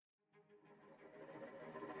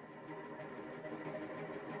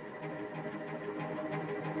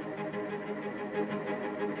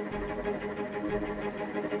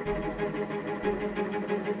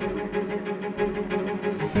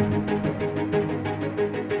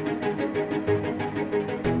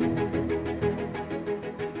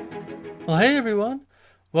Well, hey everyone.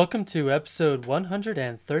 Welcome to episode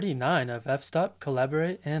 139 of F-Stop,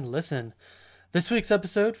 Collaborate, and Listen. This week's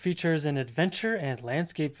episode features an adventure and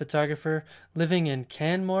landscape photographer living in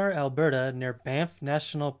Canmore, Alberta, near Banff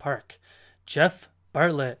National Park, Jeff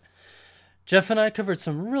Bartlett. Jeff and I covered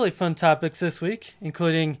some really fun topics this week,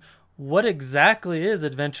 including what exactly is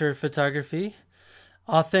adventure photography,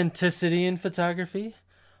 authenticity in photography,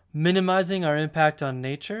 minimizing our impact on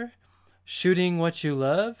nature, shooting what you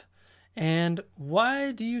love, and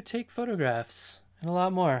why do you take photographs, and a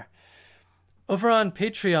lot more. Over on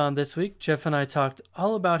Patreon this week, Jeff and I talked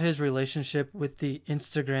all about his relationship with the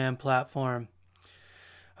Instagram platform.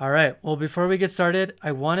 All right, well, before we get started,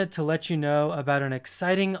 I wanted to let you know about an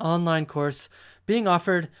exciting online course being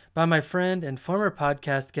offered by my friend and former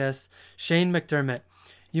podcast guest, Shane McDermott.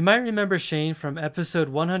 You might remember Shane from episode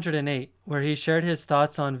 108, where he shared his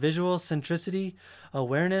thoughts on visual centricity,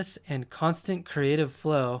 awareness, and constant creative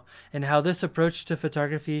flow, and how this approach to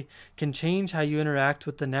photography can change how you interact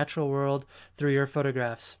with the natural world through your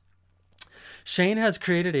photographs. Shane has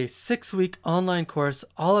created a 6-week online course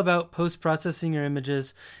all about post-processing your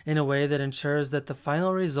images in a way that ensures that the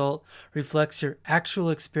final result reflects your actual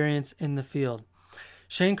experience in the field.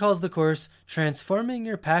 Shane calls the course Transforming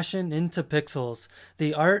Your Passion into Pixels,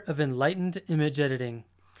 the Art of Enlightened Image Editing.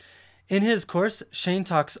 In his course, Shane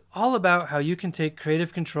talks all about how you can take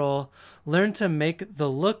creative control, learn to make the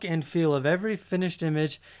look and feel of every finished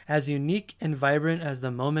image as unique and vibrant as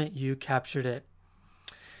the moment you captured it.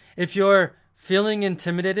 If you're feeling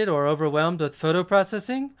intimidated or overwhelmed with photo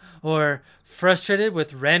processing, or frustrated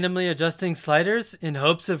with randomly adjusting sliders in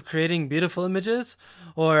hopes of creating beautiful images,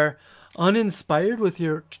 or uninspired with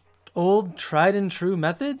your old tried and true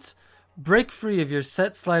methods, break free of your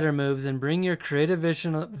set slider moves and bring your creative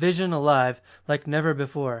vision alive like never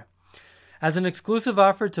before. As an exclusive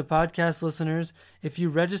offer to podcast listeners, if you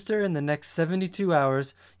register in the next 72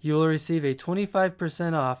 hours, you will receive a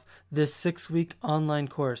 25% off this 6-week online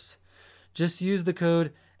course. Just use the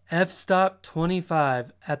code FSTOP25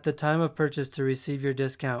 at the time of purchase to receive your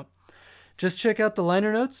discount. Just check out the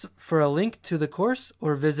liner notes for a link to the course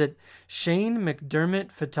or visit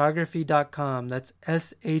ShaneMcDermottPhotography.com. That's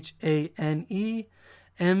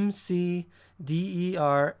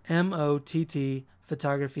ShaneMcDermott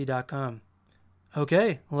Photography.com.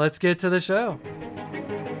 Okay, let's get to the show.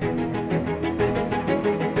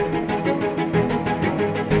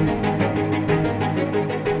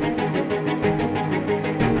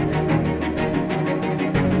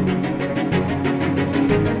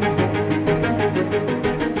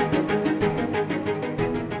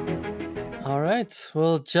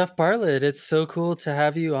 Well, Jeff Bartlett, it's so cool to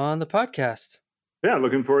have you on the podcast. Yeah,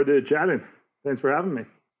 looking forward to chatting. Thanks for having me.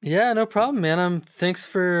 Yeah, no problem, man. Thanks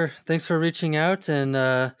for reaching out, and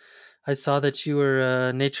I saw that you were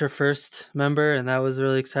a Nature First member, and that was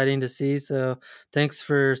really exciting to see. So, thanks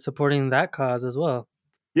for supporting that cause as well.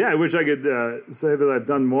 Yeah, I wish I could say that I've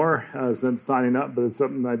done more since signing up, but it's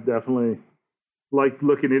something I definitely liked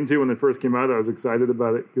looking into when it first came out. I was excited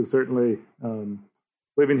about it because certainly.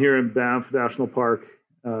 Living here in Banff National Park,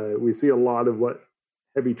 we see a lot of what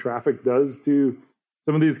heavy traffic does to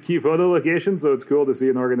some of these key photo locations. So it's cool to see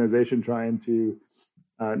an organization trying to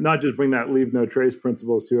not just bring that leave no trace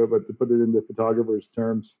principles to it, but to put it into photographers'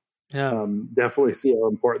 terms. Yeah, definitely see how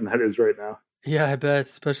important that is right now. Yeah, I bet,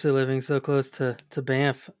 especially living so close to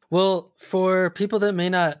Banff. Well, for people that may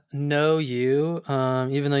not know you,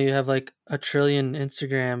 even though you have like 1 trillion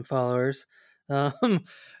Instagram followers,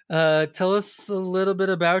 tell us a little bit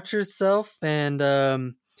about yourself and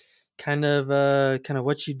kind of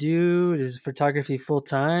what you do. Is photography full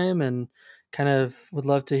time? And kind of would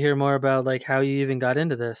love to hear more about like how you even got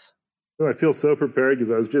into this. Oh, I feel so prepared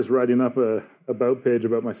because I was just writing up a about page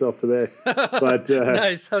about myself today. But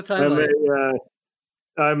nice, how timely.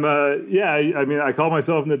 I mean, I call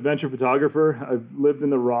myself an adventure photographer. I've lived in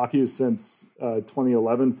the Rockies since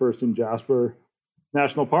 2011, first in Jasper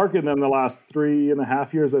National Park, and then the last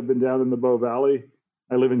 3.5 years I've been down in the Bow Valley.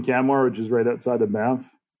 I live in Canmore, which is right outside of Banff,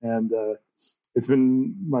 and it's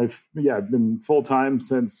been I've been full time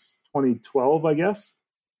since 2012, I guess,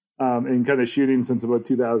 and kind of shooting since about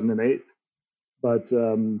 2008. But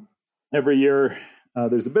every year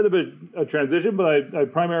there's a bit of a transition, but I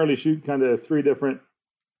primarily shoot kind of three different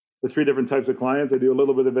types of clients. I do a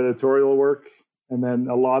little bit of editorial work, and then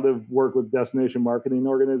a lot of work with destination marketing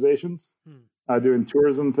organizations. Doing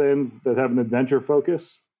tourism things that have an adventure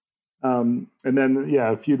focus. And then,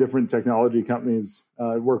 a few different technology companies.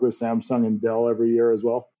 I work with Samsung and Dell every year as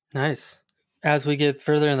well. Nice. As we get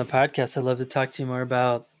further in the podcast, I'd love to talk to you more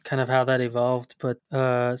about kind of how that evolved. But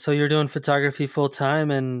so you're doing photography full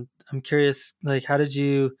time, and I'm curious, like, how did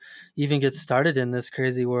you even get started in this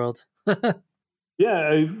crazy world?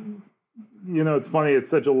 Yeah, it's funny. It's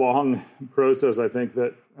such a long process. I think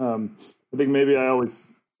that I think maybe I always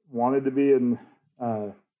wanted to be in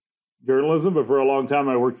journalism, but for a long time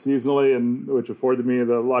I worked seasonally, and which afforded me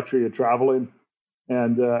the luxury of traveling.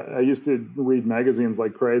 And I used to read magazines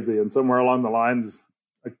like crazy. And somewhere along the lines,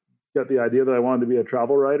 I got the idea that I wanted to be a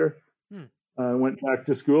travel writer. I went back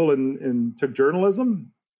to school and took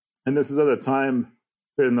journalism. And this was at a time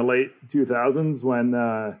in the late 2000s when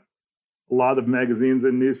a lot of magazines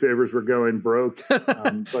and newspapers were going broke. So I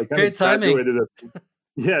kind of graduated.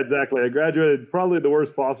 Yeah, exactly. I graduated probably the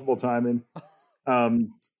worst possible timing.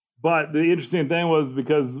 But the interesting thing was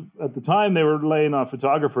because at the time they were laying off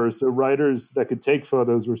photographers, so writers that could take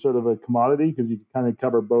photos were sort of a commodity because you could kind of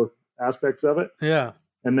cover both aspects of it. Yeah.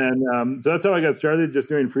 And then, so that's how I got started, just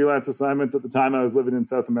doing freelance assignments. At the time I was living in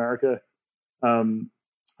South America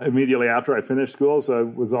immediately after I finished school. So I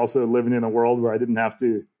was also living in a world where I didn't have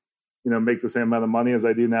to, make the same amount of money as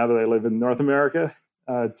I do now that I live in North America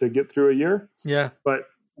to get through a year. Yeah. But,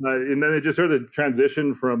 and then it just sort of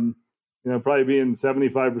transitioned from, probably being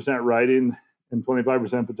 75% writing and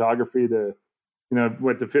 25% photography to,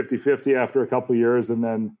 went to 50-50 after a couple of years. And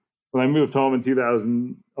then when I moved home in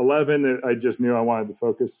 2011, I just knew I wanted to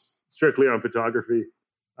focus strictly on photography,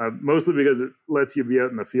 mostly because it lets you be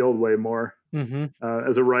out in the field way more. Mm-hmm.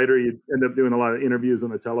 As a writer, you end up doing a lot of interviews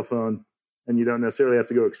on the telephone, and you don't necessarily have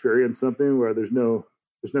to go experience something where there's no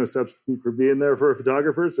substitute for being there for a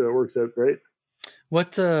photographer. So it works out great.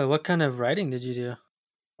 What kind of writing did you do?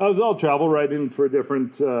 I was all travel writing for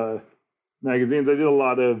different magazines. I did a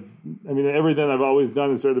lot of, everything I've always done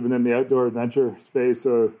has sort of been in the outdoor adventure space.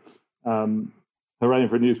 So I'm writing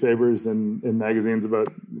for newspapers and magazines about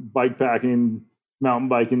bike packing, mountain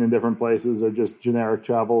biking in different places, or just generic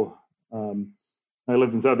travel. I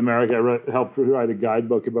lived in South America. I helped write a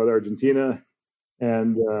guidebook about Argentina,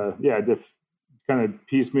 and just kind of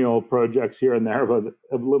piecemeal projects here and there, but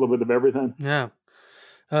a little bit of everything. Yeah.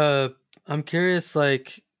 I'm curious,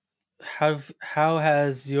 like, how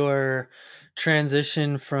has your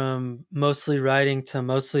transition from mostly writing to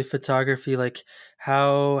mostly photography, like,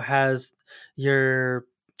 how has your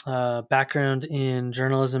background in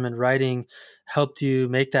journalism and writing helped you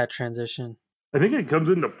make that transition? I think it comes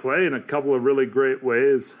into play in a couple of really great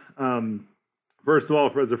ways. First of all,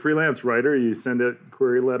 as a freelance writer, you send out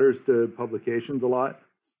query letters to publications a lot.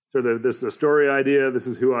 So this is a story idea. This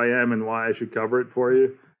is who I am and why I should cover it for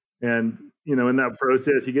you. And, in that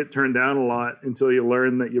process, you get turned down a lot until you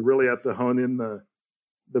learn that you really have to hone in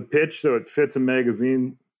the pitch so it fits a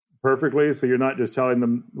magazine perfectly. So you're not just telling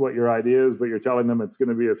them what your idea is, but you're telling them it's going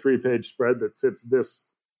to be a 3-page spread that fits this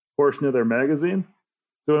portion of their magazine.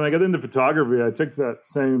 So when I got into photography, I took that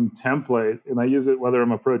same template and I use it whether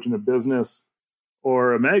I'm approaching a business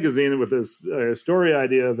or a magazine with a story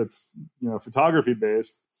idea that's, photography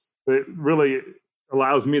based. But it really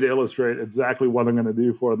allows me to illustrate exactly what I'm going to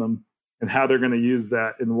do for them and how they're going to use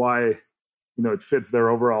that and why, it fits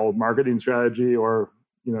their overall marketing strategy, or,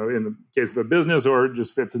 in the case of a business, or it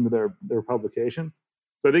just fits into their publication.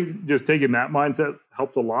 So I think just taking that mindset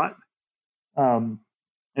helped a lot. And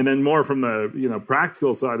then more from the,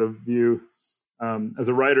 practical side of view, as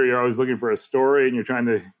a writer, you're always looking for a story and you're trying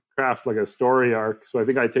to craft like a story arc. So I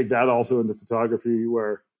think I take that also into photography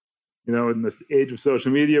where, in this age of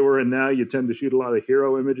social media we're in now, you tend to shoot a lot of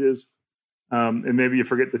hero images. And maybe you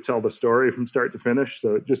forget to tell the story from start to finish.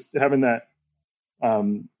 So just having that,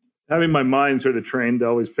 having my mind sort of trained to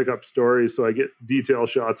always pick up stories. So I get detail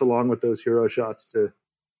shots along with those hero shots to,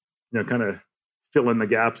 kind of fill in the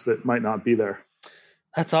gaps that might not be there.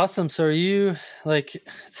 That's awesome. So are you, like, it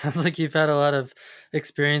sounds like you've had a lot of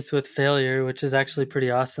experience with failure, which is actually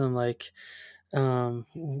pretty awesome. Like,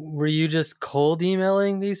 were you just cold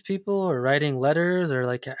emailing these people or writing letters, or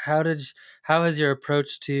like, how has your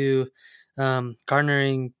approach to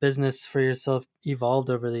garnering business for yourself evolved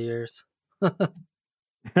over the years?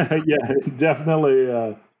 Yeah,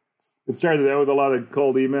 definitely. It started out with a lot of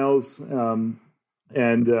cold emails,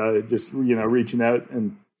 and just, reaching out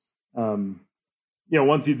and,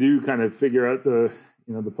 once you do kind of figure out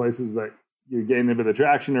the places that you're getting a bit of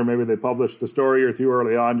traction, or maybe they published a story or two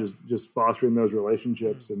early on, just fostering those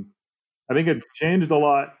relationships. And I think it's changed a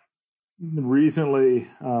lot recently,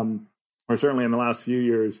 or certainly in the last few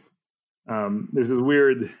years. There's this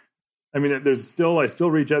weird, I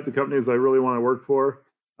still reach out to companies I really want to work for,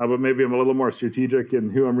 but maybe I'm a little more strategic in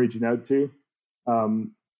who I'm reaching out to.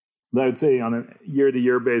 But I'd say on a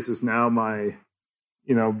year-to-year basis now, my,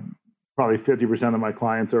 probably 50% of my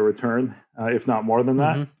clients are return, if not more than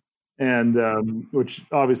that. Mm-hmm. And which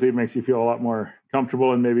obviously makes you feel a lot more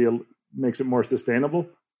comfortable and maybe makes it more sustainable.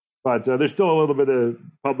 But there's still a little bit of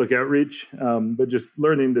public outreach, but just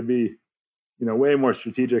learning to be, way more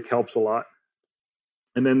strategic helps a lot.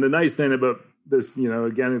 And then the nice thing about this,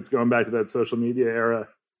 again, it's going back to that social media era,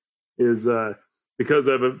 is because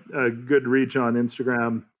I have a good reach on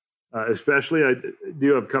Instagram, especially, I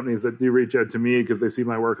do have companies that do reach out to me because they see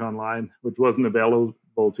my work online, which wasn't available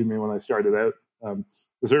to me when I started out.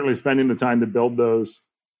 Certainly spending the time to build those,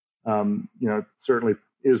 certainly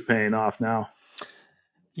is paying off now.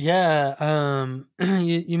 Yeah.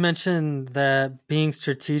 You mentioned that being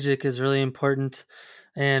strategic is really important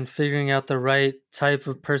and figuring out the right type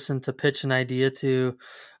of person to pitch an idea to.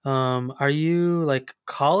 Are you like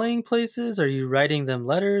calling places? Are you writing them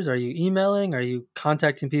letters? Are you emailing? Are you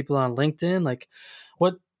contacting people on LinkedIn? Like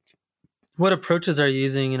what approaches are you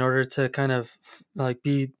using in order to kind of like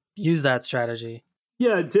use that strategy?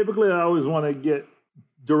 Yeah, typically I always want to get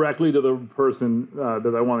directly to the person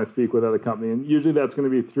that I want to speak with at a company. And usually that's going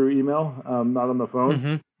to be through email, not on the phone.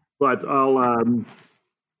 Mm-hmm. But I'll,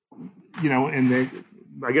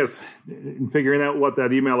 I guess in figuring out what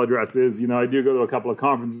that email address is, I do go to a couple of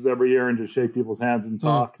conferences every year and just shake people's hands and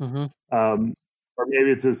talk. Mm-hmm. Or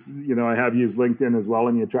maybe it's just, I have used LinkedIn as well,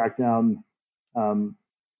 and you track down, the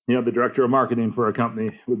director of marketing for a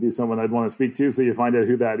company would be someone I'd want to speak to. So you find out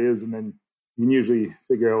who that is, and then you can usually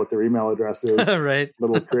figure out what their email address is. Right. A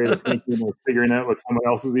little creative thinking of figuring out what someone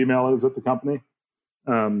else's email is at the company.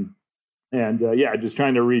 Just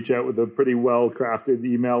trying to reach out with a pretty well-crafted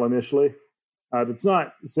email initially. That's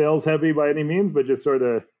not sales heavy by any means, but just sort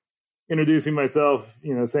of introducing myself,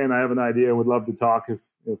 saying I have an idea, would love to talk if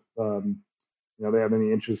they have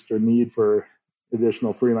any interest or need for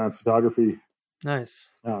additional freelance photography.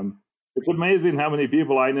 Nice. It's amazing how many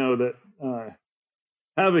people I know that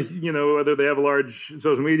have whether they have a large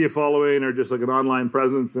social media following or just like an online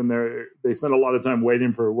presence, and they spend a lot of time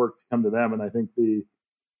waiting for work to come to them. And I think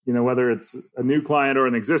whether it's a new client or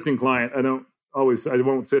an existing client, I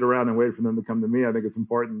won't sit around and wait for them to come to me. I think it's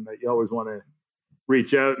important that you always want to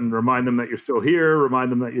reach out and remind them that you're still here,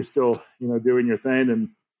 remind them that you're still, doing your thing, and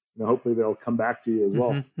hopefully they'll come back to you as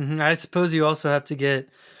well. Mm-hmm, mm-hmm. I suppose you also have to get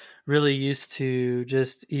really used to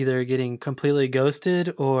just either getting completely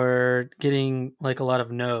ghosted or getting like a lot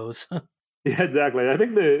of no's. Yeah, exactly. I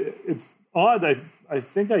think it's odd. I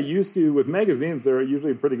think I used to, with magazines, they're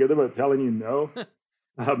usually pretty good about telling you no.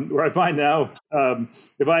 Where I find now,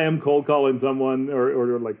 if I am cold calling someone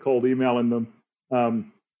or like cold emailing them,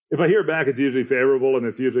 if I hear back, it's usually favorable, and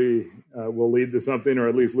it's usually will lead to something, or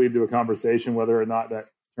at least lead to a conversation, whether or not that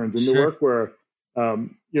turns into work. Where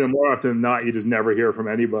more often than not, you just never hear from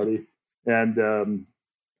anybody, and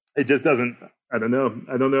it just doesn't. I don't know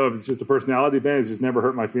if it's just a personality thing. It's just never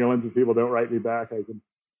hurt my feelings if people don't write me back. I can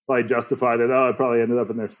probably justify that. I probably ended up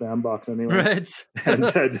in their spam box anyway, right? And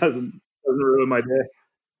it doesn't ruin my day.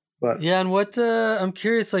 But yeah, and what I'm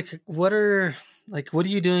curious, what are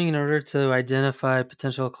you doing in order to identify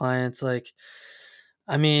potential clients?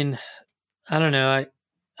 I mean, I don't know.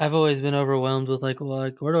 I've always been overwhelmed with where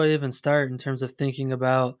do I even start in terms of thinking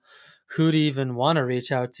about who to even want to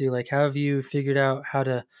reach out to? Like, how have you figured out how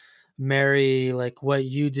to marry what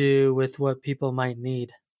you do with what people might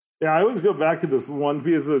need? Yeah, I always go back to this one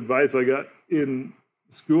piece of advice I got in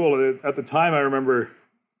school. At the time, I remember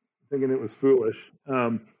thinking it was foolish.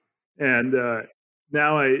 And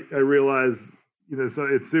now I realize, so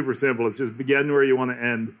it's super simple. It's just begin where you want to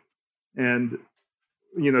end. And,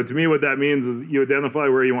 to me, what that means is you identify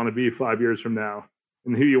where you want to be 5 years from now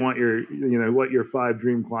and who you want what your 5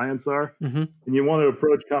 dream clients are. Mm-hmm. And you want to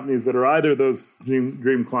approach companies that are either those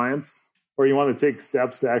dream clients, or you want to take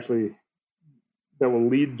steps that will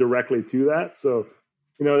lead directly to that. So,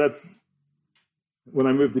 that's when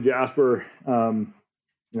I moved to Jasper.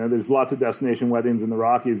 There's lots of destination weddings in the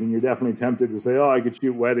Rockies, and you're definitely tempted to say, oh, I could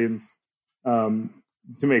shoot weddings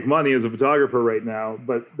to make money as a photographer right now,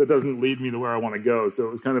 but that doesn't lead me to where I want to go. So it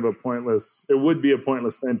was kind of it would be a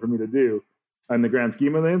pointless thing for me to do in the grand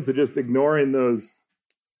scheme of things. So just ignoring those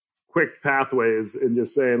quick pathways and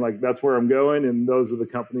just saying that's where I'm going, and those are the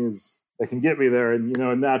companies that can get me there. And,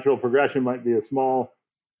 a natural progression might be a small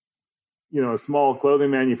clothing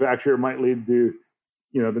manufacturer might lead to,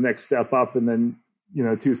 the next step up, and then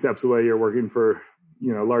 2 steps away, you're working for,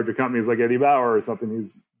 larger companies like Eddie Bauer or something.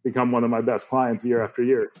 He's become one of my best clients year after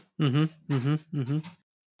year. Mm-hmm, mm-hmm, mm-hmm.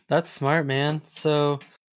 That's smart, man. So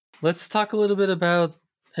let's talk a little bit about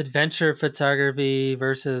adventure photography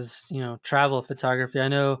versus, travel photography. I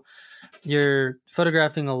know you're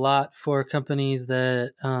photographing a lot for companies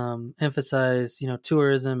that emphasize,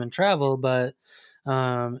 tourism and travel, but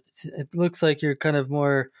it looks like you're kind of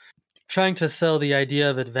more trying to sell the idea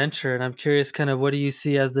of adventure, and I'm curious, kind of, what do you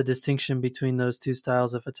see as the distinction between those two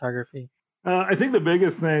styles of photography? I think the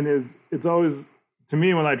biggest thing is it's always, to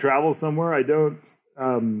me, when I travel somewhere, I don't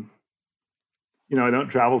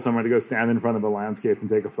travel somewhere to go stand in front of a landscape and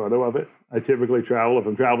take a photo of it. I typically travel, if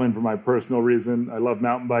I'm traveling for my personal reason, I love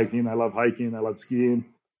mountain biking, I love hiking, I love skiing.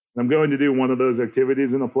 I'm going to do one of those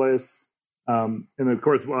activities in a place. And of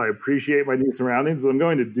course, I appreciate my new surroundings, but I'm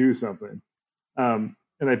going to do something.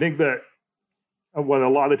 And I think that what a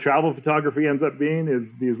lot of travel photography ends up being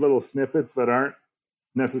is these little snippets that aren't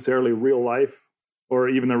necessarily real life or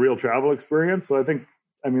even a real travel experience. So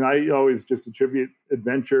I always just attribute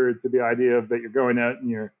adventure to the idea of that you're going out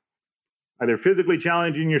and you're either physically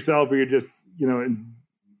challenging yourself or you're just,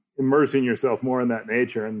 immersing yourself more in that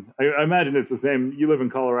nature. And I imagine it's the same. You live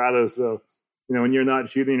in Colorado, so, when you're not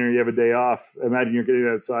shooting or you have a day off, I imagine you're getting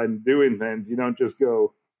outside and doing things. You don't just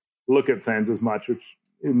go look at things as much, which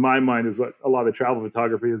in my mind is what a lot of travel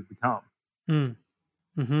photography has become.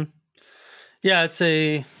 Mm-hmm. Yeah, that's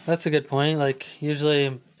a good point. Like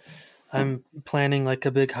usually I'm planning like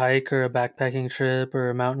a big hike or a backpacking trip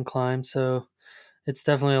or a mountain climb. So it's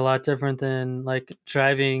definitely a lot different than like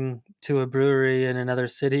driving to a brewery in another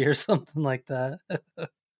city or something like that.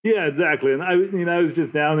 Yeah, exactly. And I was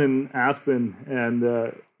just down in Aspen and,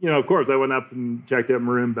 of course I went up and checked out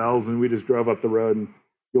Maroon Bells and we just drove up the road and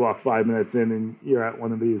you walk 5 minutes in and you're at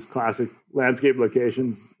one of these classic landscape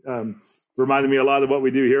locations. Reminded me a lot of what we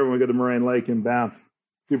do here when we go to Moraine Lake in Banff.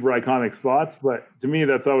 Super iconic spots. But to me,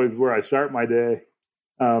 that's always where I start my day.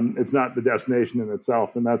 It's not the destination in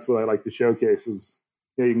itself. And that's what I like to showcase is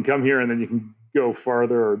you can come here and then you can go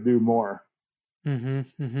farther or do more. Mm-hmm,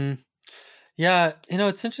 mm-hmm. Yeah,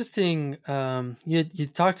 it's interesting. You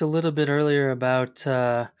talked a little bit earlier about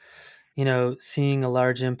seeing a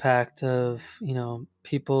large impact of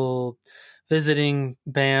people visiting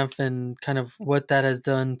Banff and kind of what that has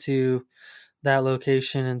done to that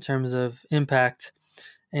location in terms of impact.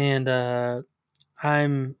 And I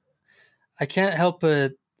can't help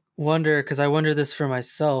but wonder, because I wonder this for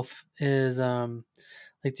myself, is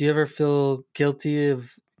like, do you ever feel guilty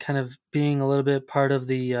of kind of being a little bit part of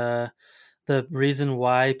the reason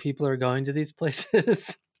why people are going to these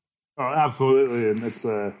places? Oh, absolutely. And it's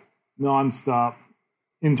a nonstop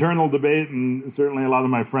internal debate. And certainly a lot of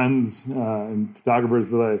my friends and photographers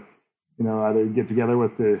that I, either get together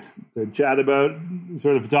with to chat about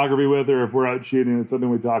sort of photography with, or if we're out shooting, it's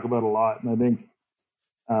something we talk about a lot. And I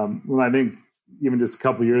think even just a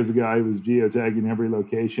couple of years ago, I was geotagging every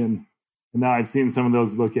location. And now I've seen some of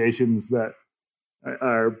those locations that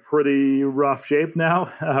are pretty rough shape now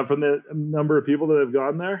from the number of people that have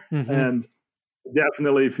gone there. Mm-hmm. And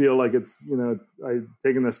definitely feel like it's, I've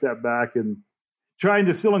taken a step back and trying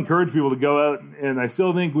to still encourage people to go out. And I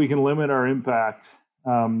still think we can limit our impact,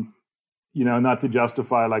 not to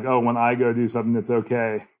justify like, oh, when I go do something, it's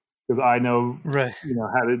okay because I know, right,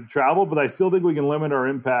 how to travel. But I still think we can limit our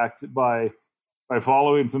impact by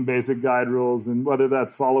following some basic guide rules, and whether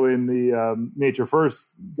that's following the Nature First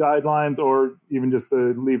guidelines or even just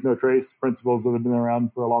the Leave No Trace principles that have been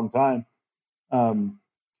around for a long time.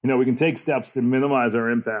 We can take steps to minimize our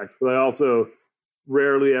impact, but I also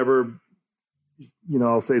rarely ever,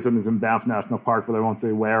 I'll say something's in Banff National Park, but I won't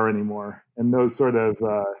say where anymore. And those sort of,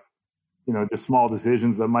 just small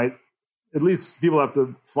decisions that might, at least people have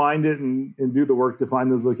to find it and do the work to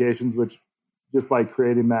find those locations, which just by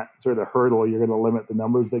creating that sort of hurdle, you're going to limit the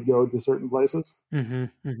numbers that go to certain places. Mm-hmm,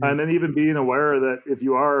 mm-hmm. And then even being aware that if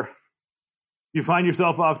you find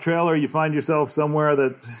yourself off trail or you find yourself somewhere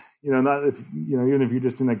that, even if you're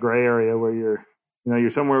just in a gray area where you're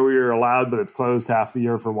somewhere where you're allowed, but it's closed half the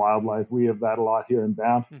year for wildlife. We have that a lot here in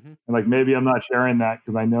Banff. Mm-hmm. And like, maybe I'm not sharing that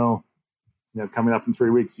because I know, coming up in 3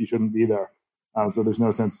 weeks, you shouldn't be there. So there's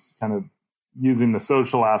no sense kind of using the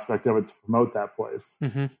social aspect of it to promote that place.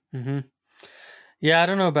 Mm-hmm, mm-hmm. Yeah, I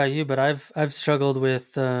don't know about you, but I've struggled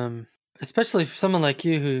with, especially someone like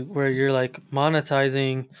you where you're like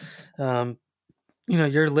monetizing,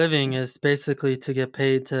 your living is basically to get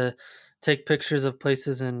paid to take pictures of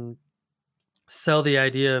places and sell the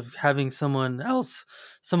idea of having someone else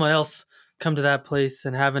come to that place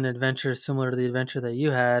and have an adventure similar to the adventure that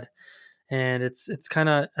you had. And it's kind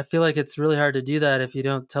of, I feel like it's really hard to do that if you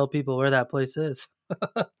don't tell people where that place is.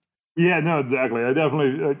 Yeah, no, exactly. I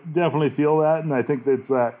definitely feel that. And I think it's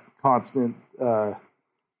that constant,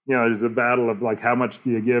 there's a battle of like, how much do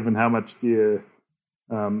you give and how much do you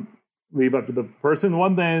leave up to the person?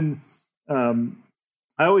 One thing,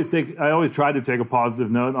 I always try to take a positive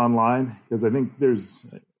note online because I think there's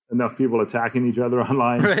enough people attacking each other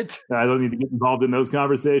online. Right. I don't need to get involved in those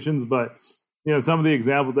conversations, but some of the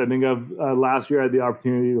examples I think of, last year I had the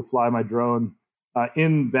opportunity to fly my drone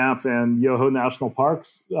in Banff and Yoho National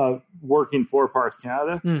Parks, working for Parks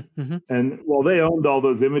Canada. Mm-hmm. And while they owned all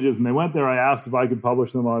those images and they went there, I asked if I could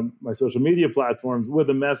publish them on my social media platforms with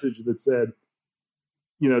a message that said,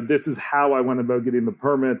 this is how I went about getting the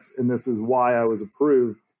permits and this is why I was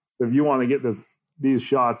approved. So if you want to get these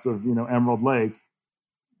shots of, Emerald Lake,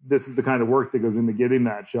 this is the kind of work that goes into getting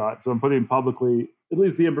that shot. So I'm putting publicly at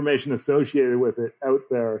least the information associated with it out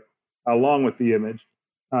there along with the image.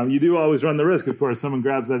 You do always run the risk, of course, someone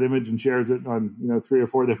grabs that image and shares it on 3 or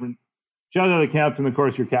 4 different shout-out accounts, and of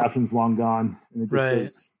course your caption's long gone, and it just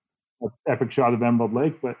says epic shot of Emerald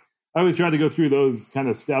Lake. But I always try to go through those kind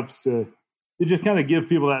of steps to just kind of give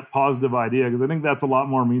people that positive idea, because I think that's a lot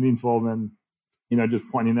more meaningful than just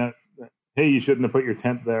pointing out that, hey, you shouldn't have put your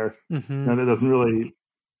tent there. Mm-hmm. That doesn't really,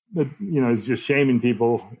 it's just shaming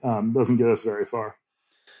people. Doesn't get us very far.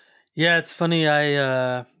 Yeah, it's funny.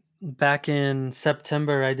 I back in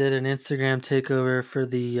September, I did an Instagram takeover for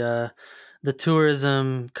the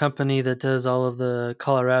tourism company that does all of the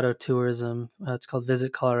Colorado tourism. It's called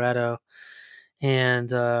Visit Colorado.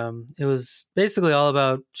 And it was basically all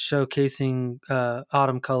about showcasing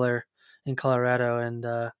autumn color in Colorado. And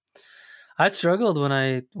I struggled when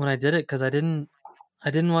I did it, because I didn't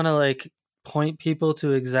want to like point people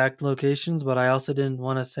to exact locations, but I also didn't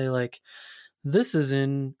want to say like, this is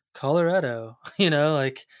in Colorado,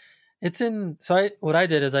 like it's in. So what I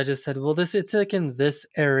did is I just said, well, it's like in this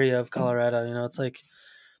area of Colorado, it's like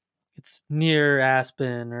it's near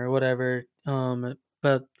Aspen or whatever.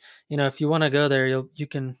 But if you want to go there, you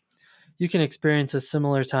can experience a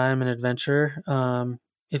similar time and adventure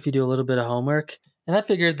if you do a little bit of homework. And I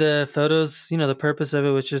figured the photos, the purpose of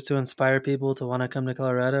it was just to inspire people to want to come to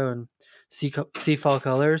Colorado and see fall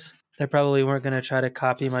colors. They probably weren't going to try to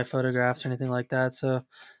copy my photographs or anything like that. So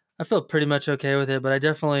I felt pretty much okay with it, but I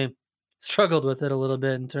definitely struggled with it a little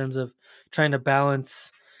bit in terms of trying to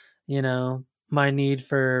balance, my need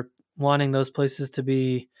for wanting those places to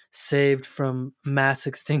be saved from mass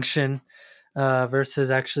extinction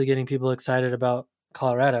versus actually getting people excited about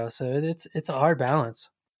Colorado. So it's a hard balance.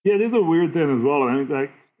 Yeah, it is a weird thing as well. I think that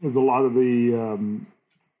is a lot of the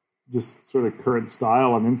just sort of current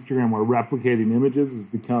style on Instagram, where replicating images has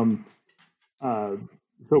become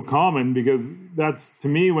so common, because that's, to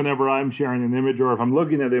me, whenever I'm sharing an image or if I'm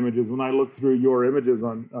looking at images, when I look through your images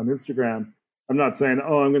on Instagram, I'm not saying,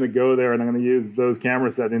 oh, I'm going to go there and I'm going to use those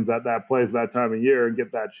camera settings at that place that time of year and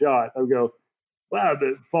get that shot. I go, wow,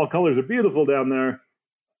 the fall colors are beautiful down there.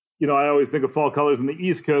 I always think of fall colors on the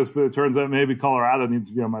East Coast, but it turns out maybe Colorado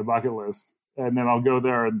needs to be on my bucket list. And then I'll go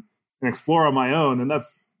there and explore on my own. And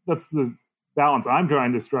that's the balance I'm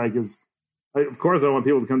trying to strike is, of course, I want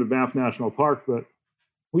people to come to Banff National Park, but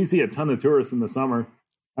we see a ton of tourists in the summer.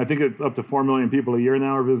 I think it's up to 4 million people a year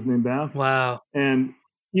now are visiting Banff. Wow. And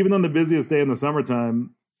even on the busiest day in the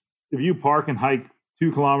summertime, if you park and hike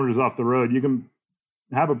 2 kilometers off the road, you can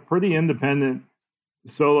have a pretty independent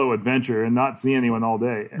solo adventure and not see anyone all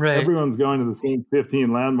day. Right. Everyone's going to the same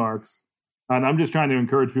 15 landmarks. And I'm just trying to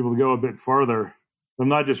encourage people to go a bit farther. I'm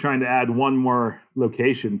not just trying to add one more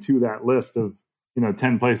location to that list of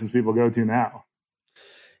 10 places people go to now.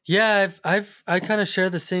 Yeah, I kind of share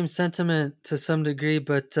the same sentiment to some degree,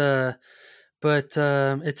 but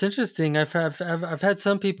it's interesting. I've had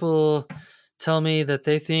some people tell me that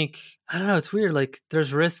they think, I don't know, it's weird. Like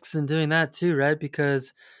there's risks in doing that too, right?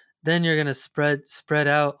 Because then you're gonna spread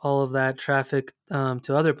out all of that traffic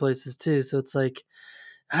to other places too. So it's like,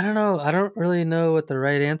 I don't know. I don't really know what the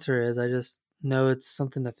right answer is. I just know it's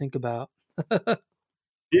something to think about.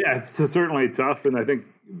 Yeah, it's certainly tough, and I think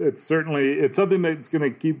it's something that's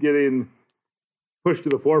going to keep getting pushed to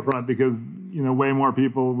the forefront, because way more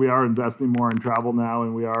people, we are investing more in travel now,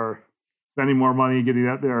 and we are spending more money getting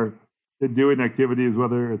out there doing activities,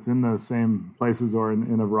 whether it's in the same places or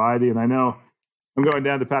in a variety. And I know I'm going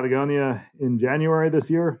down to Patagonia in January this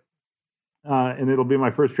year, and it'll be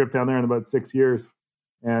my first trip down there in about 6 years.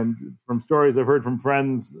 And from stories I've heard from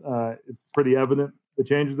friends, it's pretty evident the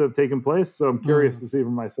changes that have taken place. So I'm curious to see for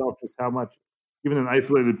myself just how much, even an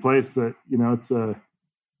isolated place that, it's about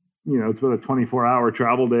a 24-hour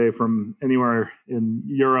travel day from anywhere in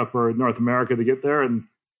Europe or North America to get there. And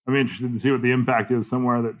I'm interested to see what the impact is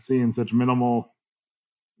somewhere that's seeing such minimal,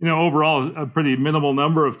 overall a pretty minimal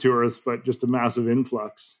number of tourists, but just a massive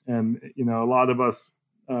influx. And, a lot of us,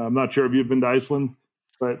 I'm not sure if you've been to Iceland,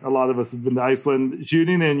 but a lot of us have been to Iceland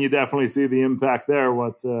shooting, and you definitely see the impact there.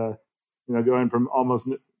 Going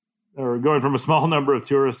from a small number of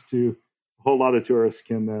tourists to a whole lot of tourists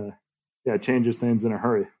can, changes things in a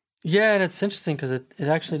hurry. Yeah, and it's interesting because it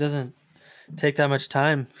actually doesn't take that much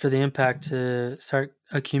time for the impact to start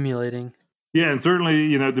accumulating. Yeah, and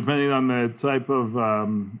certainly, depending on the type of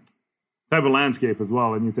landscape as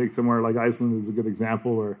well. And you take somewhere like Iceland is a good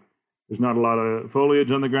example where there's not a lot of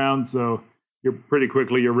foliage on the ground, so you're pretty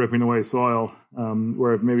quickly you're ripping away soil.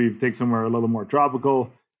 Where if maybe you take somewhere a little more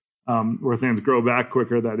tropical, where things grow back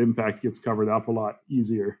quicker, that impact gets covered up a lot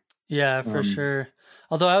easier. Yeah, for sure.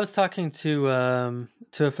 Although I was talking to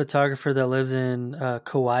a photographer that lives in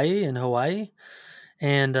Kauai in Hawaii,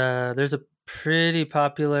 and there's a pretty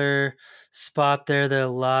popular spot there that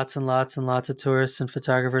lots and lots and lots of tourists and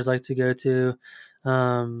photographers like to go to.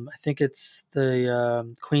 I think it's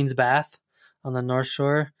the Queen's Bath on the North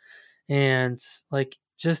Shore, and like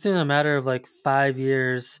just in a matter of like 5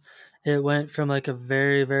 years, it went from like a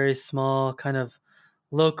very, very small kind of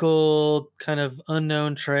local kind of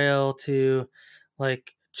unknown trail to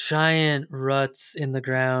like giant ruts in the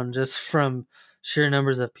ground just from sheer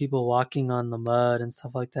numbers of people walking on the mud and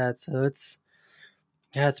stuff like that. So it's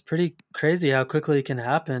pretty crazy how quickly it can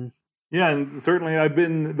happen. Yeah, and certainly I've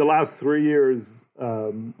been the last 3 years.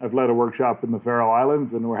 I've led a workshop in the Faroe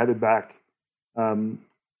Islands, and we're headed back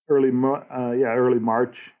early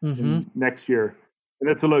March next year. And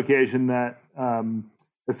it's a location that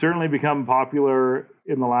has certainly become popular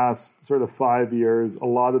in the last sort of 5 years. A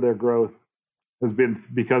lot of their growth has been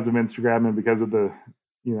because of Instagram and because of the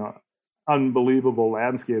unbelievable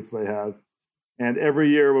landscapes they have. And every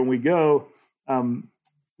year when we go,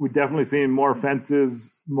 we definitely seen more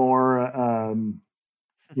fences, more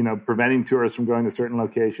preventing tourists from going to certain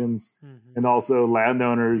locations, and also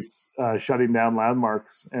landowners shutting down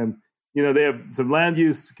landmarks. And they have some land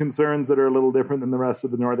use concerns that are a little different than the rest of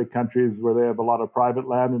the Nordic countries, where they have a lot of private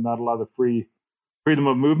land and not a lot of freedom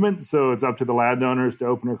of movement. So it's up to the landowners to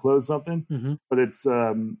open or close something. But it's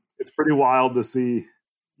pretty wild to see,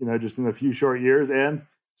 just in a few short years, and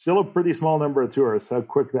still a pretty small number of tourists, how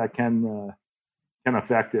quick that can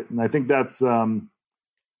affect it. And I think that's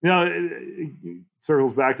it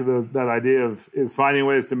circles back to that idea of is finding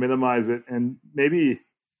ways to minimize it, and maybe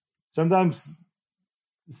sometimes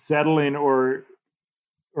settling or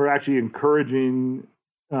actually encouraging.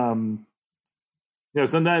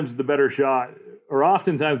 Sometimes the better shot, or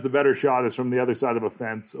oftentimes the better shot, is from the other side of a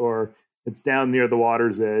fence, or it's down near the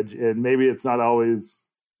water's edge, and maybe it's not always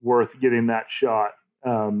worth getting that shot.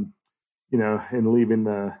 And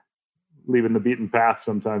leaving the beaten path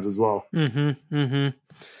sometimes as well.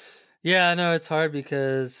 Yeah, I know it's hard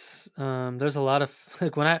because there's a lot of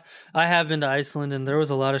like when I have been to Iceland, and there was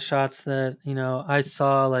a lot of shots that I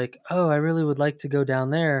saw like, oh, I really would like to go down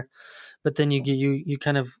there, but then you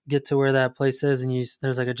kind of get to where that place is, and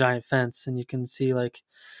there's like a giant fence, and you can see like,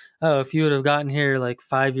 oh, if you would have gotten here like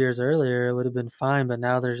 5 years earlier, it would have been fine, but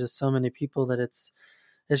now there's just so many people that it's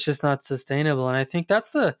just not sustainable. And I think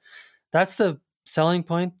that's the selling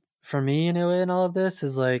point for me in a way in all of this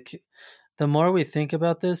is like, the more we think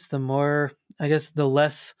about this, the more, I guess, the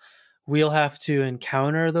less we'll have to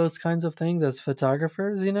encounter those kinds of things as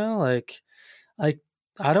photographers, like I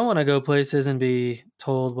don't want to go places and be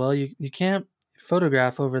told, well, you can't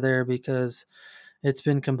photograph over there because it's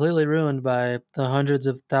been completely ruined by the hundreds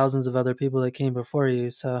of thousands of other people that came before you.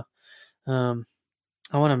 So I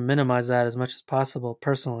want to minimize that as much as possible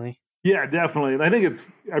personally. Yeah, definitely. And I think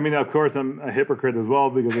of course, I'm a hypocrite as well,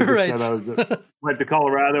 because I just said I went to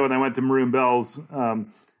Colorado and I went to Maroon Bells.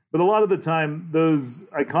 But a lot of the time, those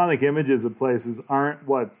iconic images of places aren't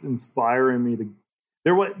what's inspiring me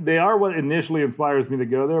to. They are what initially inspires me to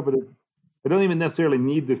go there, but I don't even necessarily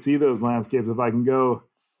need to see those landscapes if I can go.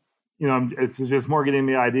 It's just more getting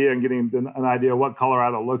the idea and getting an idea of what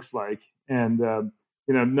Colorado looks like, and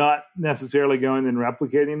not necessarily going and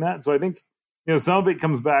replicating that. So I think. Some of it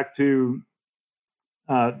comes back to,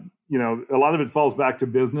 a lot of it falls back to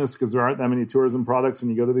business, because there aren't that many tourism products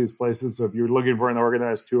when you go to these places. So if you're looking for an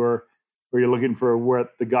organized tour, or you're looking for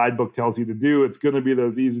what the guidebook tells you to do, it's going to be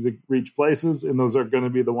those easy to reach places. And those are going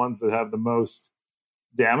to be the ones that have the most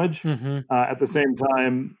damage. At the same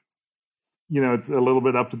time, it's a little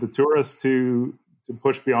bit up to the tourist to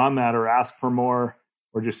push beyond that, or ask for more,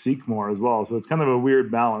 or just seek more as well. So it's kind of a weird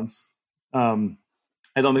balance.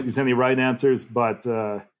 I don't think there's any right answers, but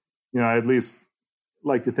I at least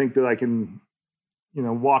like to think that I can,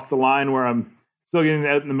 walk the line where I'm still getting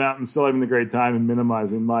out in the mountains, still having a great time, and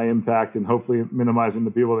minimizing my impact, and hopefully minimizing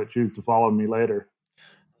the people that choose to follow me later.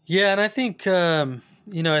 Yeah, and I think I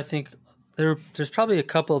think there's probably a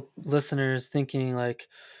couple of listeners thinking like,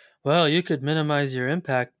 well, you could minimize your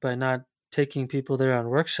impact by not taking people there on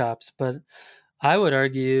workshops, but I would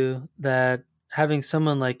argue that having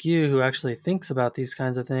someone like you who actually thinks about these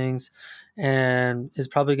kinds of things and is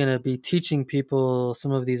probably going to be teaching people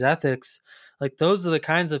some of these ethics, like those are the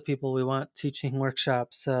kinds of people we want teaching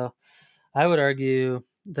workshops. So I would argue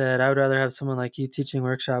that I would rather have someone like you teaching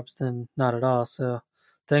workshops than not at all. So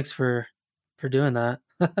thanks for doing that.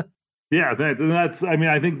 Yeah, thanks. And that's, I mean,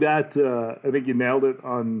 I think that, I think you nailed it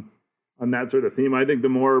on that sort of theme. I think the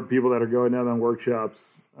more people that are going out on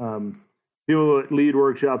workshops, people that lead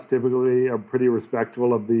workshops typically are pretty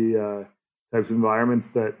respectful of the types of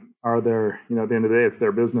environments that are there. You know, at the end of the day, it's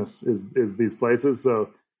their business is these places.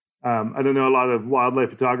 So I don't know a lot of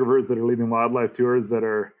wildlife photographers that are leading wildlife tours that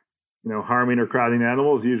are, you know, harming or crowding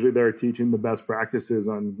animals. Usually they're teaching the best practices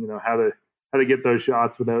on, you know, how to get those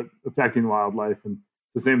shots without affecting wildlife. And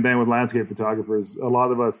it's the same thing with landscape photographers. A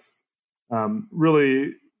lot of us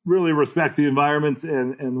really respect the environment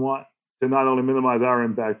and want to not only minimize our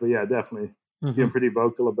impact, but yeah, definitely being pretty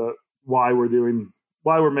vocal about why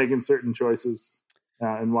we're making certain choices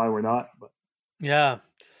and why we're not. But Yeah.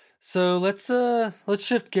 So let's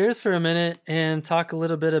shift gears for a minute and talk a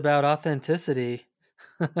little bit about authenticity.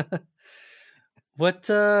 yeah. What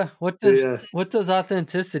does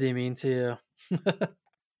authenticity mean to you?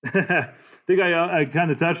 I think I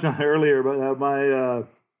kind of touched on it earlier, but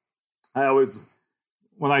I always,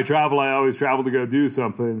 when I always travel to go do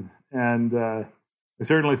something. And I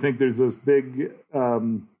certainly think there's this there's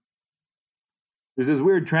this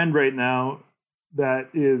weird trend right now that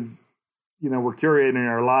is, you know, we're curating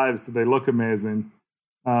our lives so they look amazing.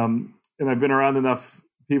 And I've been around enough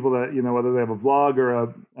people that, you know, whether they have a vlog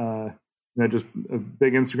or you know, just a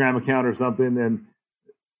big Instagram account or something. And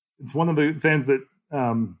it's one of the things that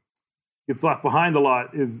gets left behind a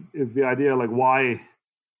lot is the idea, like, why,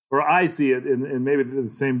 or I see it, and maybe the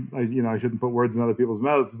same, you know, I shouldn't put words in other people's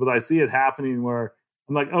mouths, but I see it happening where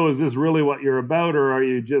I'm like, oh, is this really what you're about? Or are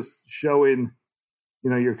you just showing, you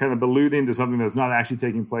know, you're kind of alluding to something that's not actually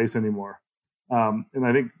taking place anymore? And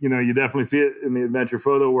I think, you know, you definitely see it in the adventure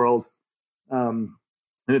photo world. And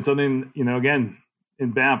it's something, you know, again,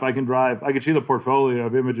 in Banff, I could shoot a portfolio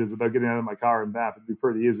of images without getting out of my car in Banff. It'd be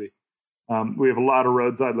pretty easy. We have a lot of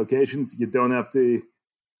roadside locations. You don't have to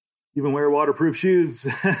even wear waterproof shoes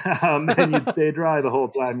and you'd stay dry the whole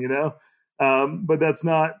time, you know? But that's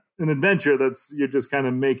not an adventure. You're just kind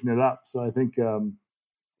of making it up. So I think, you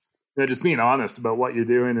know, just being honest about what you're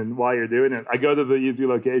doing and why you're doing it. I go to the easy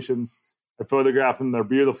locations. I photograph them. They're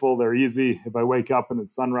beautiful. They're easy. If I wake up and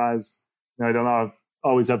it's sunrise, you know, I don't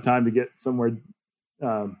always have time to get somewhere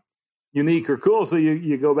unique or cool. So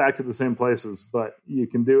you go back to the same places, but you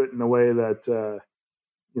can do it in a way that,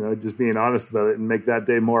 you know, just being honest about it and make that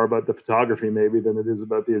day more about the photography maybe than it is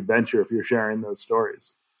about the adventure if you're sharing those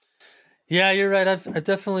stories. Yeah, you're right. I've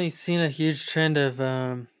definitely seen a huge trend of,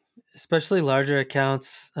 especially larger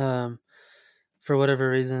accounts, for whatever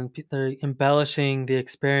reason, they're embellishing the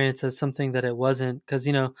experience as something that it wasn't. Because,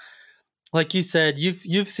 you know, like you said,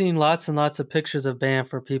 you've seen lots and lots of pictures of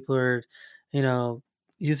Banff where people are, you know,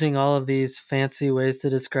 using all of these fancy ways to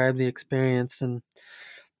describe the experience, and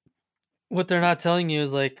what they're not telling you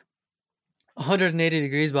is like 180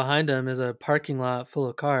 degrees behind them is a parking lot full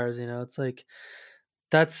of cars. You know, it's like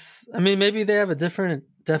I mean, maybe they have a different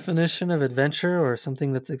definition of adventure or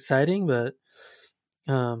something that's exciting, but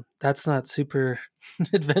that's not super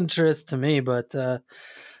adventurous to me. But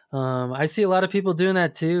I see a lot of people doing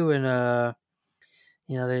that too, and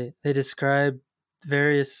you know, they describe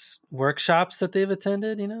various workshops that they've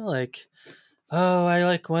attended. You know, like, oh, I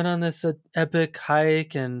like went on this epic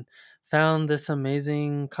hike and found this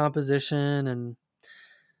amazing composition, and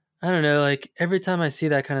I don't know, like every time I see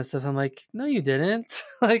that kind of stuff, I'm like, no, you didn't.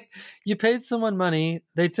 Like, you paid someone money,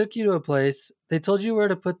 they took you to a place, they told you where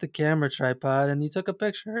to put the camera tripod, and you took a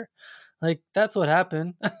picture. Like, that's what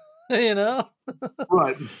happened, you know?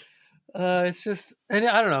 Right. It's just, and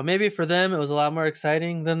I don't know, maybe for them it was a lot more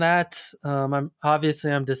exciting than that. I'm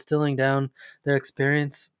distilling down their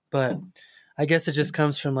experience, but I guess it just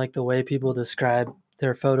comes from like the way people describe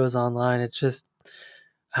their photos online. It's just,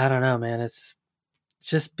 I don't know, man. It's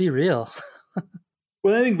just be real.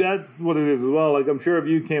 Well, I think that's what it is as well. Like, I'm sure if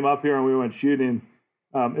you came up here and we went shooting,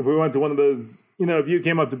 if we went to one of those, you know, if you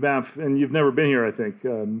came up to Banff and you've never been here, I think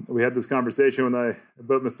we had this conversation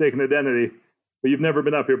about mistaken identity, but you've never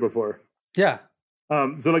been up here before. Yeah.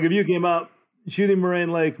 So like if you came up, shooting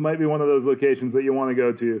Moraine Lake might be one of those locations that you want to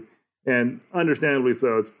go to, and understandably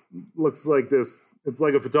so. It looks like this. It's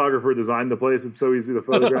like a photographer designed the place. It's so easy to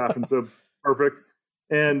photograph and so perfect.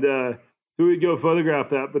 And so we'd go photograph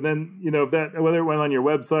that. But then, you know, whether it went on your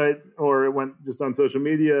website or it went just on social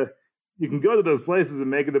media, you can go to those places and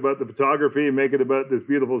make it about the photography, make it about this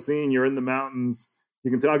beautiful scene. You're in the mountains.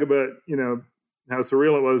 You can talk about, you know, how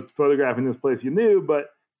surreal it was photographing this place you knew, but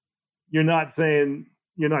you're not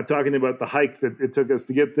talking about the hike that it took us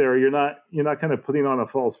to get there. You're not kind of putting on a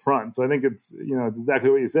false front. So I think it's exactly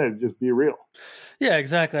what you said. Just be real. Yeah,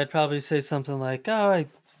 exactly. I'd probably say something like, "Oh, I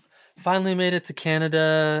finally made it to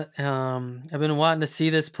Canada. I've been wanting to see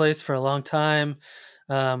this place for a long time.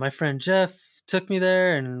 My friend Jeff took me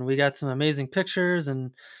there, and we got some amazing pictures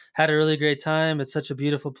and had a really great time. It's such a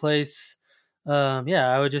beautiful place." Yeah,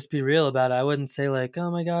 I would just be real about it. I wouldn't say like,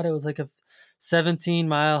 "Oh my God, it was like a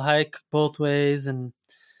 17-mile hike both ways," and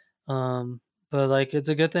um, but like it's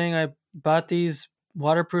a good thing I bought these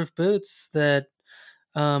waterproof boots that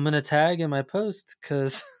I'm gonna tag in my post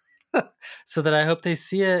because so that I hope they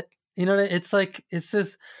see it. You know, it's like it's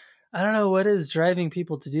just I don't know what is driving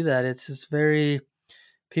people to do that. It's just very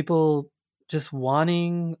people just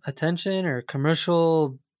wanting attention or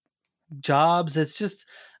commercial jobs. It's just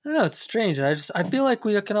I don't know. It's strange. I feel like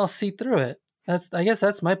we can all see through it. I guess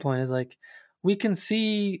that's my point. Is like we can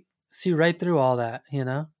see right through all that. You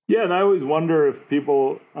know. Yeah, and I always wonder if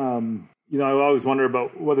people, I always wonder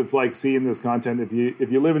about what it's like seeing this content.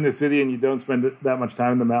 If you live in the city and you don't spend that much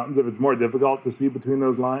time in the mountains, if it's more difficult to see between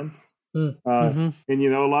those lines. Mm-hmm.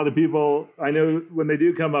 And a lot of people I know when they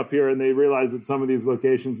do come up here and they realize that some of these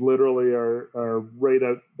locations literally are right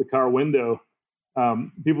out the car window.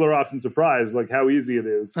 People are often surprised, like how easy it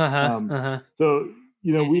is. So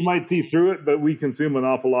we might see through it, but we consume an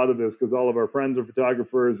awful lot of this because all of our friends are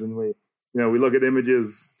photographers, and we look at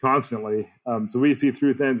images constantly. So we see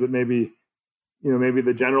through things that maybe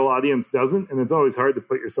the general audience doesn't, and it's always hard to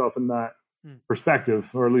put yourself in that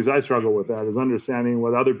perspective, or at least I struggle with that, is understanding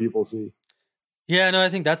what other people see. Yeah, no, I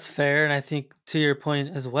think that's fair, and I think to your point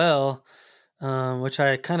as well, which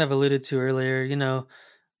I kind of alluded to earlier.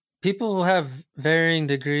 People have varying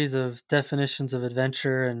degrees of definitions of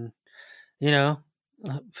adventure, and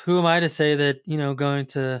who am I to say that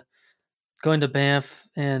going to Banff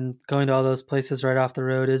and going to all those places right off the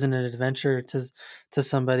road isn't an adventure to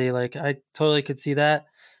somebody. Like I totally could see that,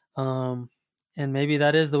 and maybe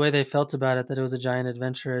that is the way they felt about it, that it was a giant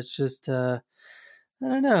adventure. It's just I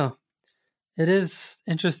don't know. It is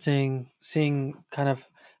interesting seeing kind of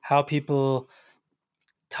how people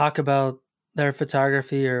talk about their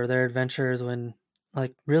photography or their adventures when,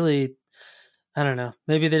 like, really, I don't know.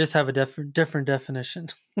 Maybe they just have a different definition.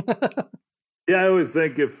 Yeah, I always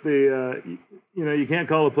think if you can't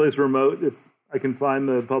call a place remote if I can find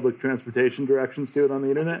the public transportation directions to it on the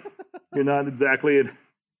internet. You're not exactly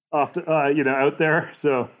out there.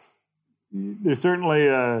 So there's certainly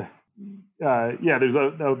there's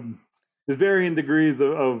varying degrees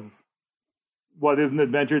of what is an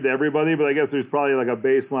adventure to everybody, but I guess there's probably like a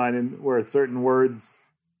baseline where certain words,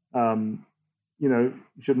 shouldn't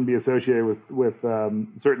be associated with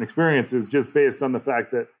certain experiences just based on the fact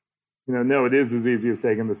that, no, it is as easy as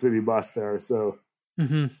taking the city bus there. So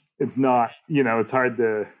It's not, it's hard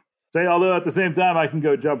to say, although at the same time, I can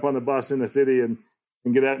go jump on the bus in the city and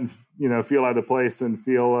get out and, feel out of place and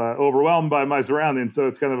feel overwhelmed by my surroundings. So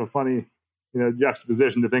it's kind of a funny,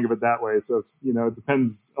 juxtaposition to think of it that way. So it's, it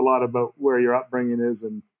depends a lot about where your upbringing is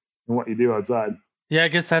and what you do outside. Yeah, I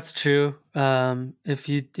guess that's true. If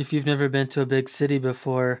you've never been to a big city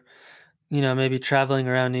before, maybe traveling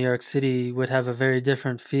around New York City would have a very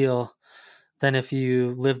different feel than if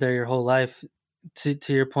you live there your whole life. To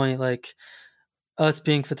your point, like us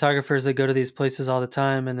being photographers that go to these places all the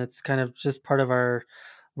time, and it's kind of just part of our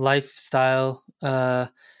lifestyle. We kind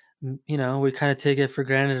of take it for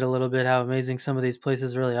granted a little bit how amazing some of these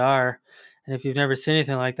places really are. And if you've never seen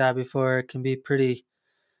anything like that before, it can be pretty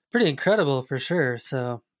incredible for sure.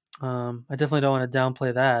 So I definitely don't want to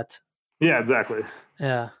downplay that. Yeah, exactly.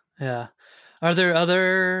 Yeah. Are there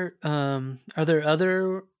other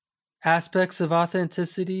aspects of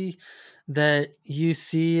authenticity that you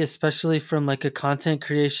see, especially from like a content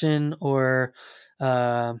creation or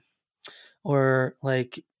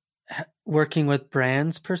like working with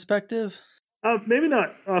brands perspective? Maybe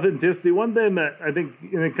not authenticity. One thing that I think,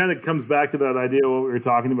 and it kind of comes back to that idea of what we were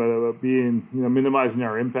talking about being, minimizing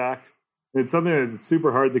our impact. It's something that's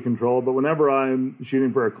super hard to control, but whenever I'm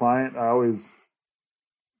shooting for a client, I always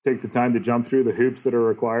take the time to jump through the hoops that are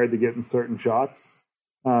required to get in certain shots.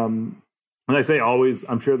 And I say always,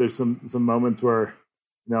 I'm sure there's some moments where,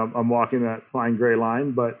 I'm walking that fine gray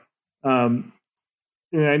line, but I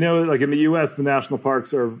know, like in the U.S., the national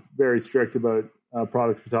parks are very strict about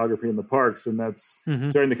product photography in the parks, and that's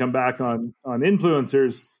starting to come back on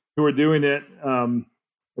influencers who are doing it. And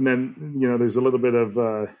then there's a little bit of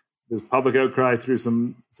there's public outcry through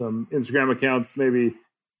some Instagram accounts, maybe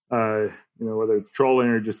whether it's trolling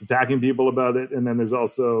or just attacking people about it. And then there's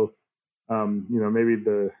also maybe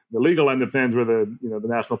the legal end of things where the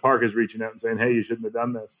national park is reaching out and saying, hey, you shouldn't have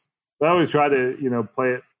done this. But I always try to,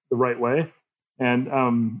 play it the right way. And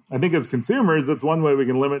I think as consumers, that's one way we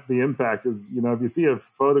can limit the impact is, if you see a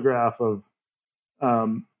photograph of,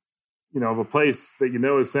 of a place that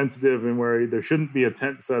is sensitive and where there shouldn't be a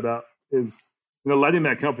tent set up, is, letting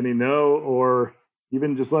that company know, or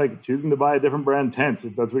even just like choosing to buy a different brand tent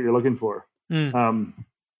if that's what you're looking for. And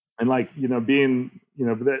being,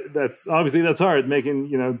 that's obviously that's hard,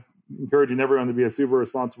 making, encouraging everyone to be a super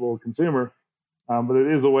responsible consumer. But it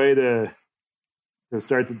is a way to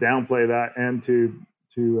start to downplay that and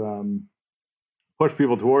to push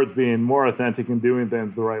people towards being more authentic and doing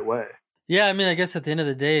things the right way. Yeah. I mean, I guess at the end of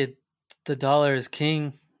the day, the dollar is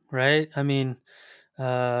king, right? I mean,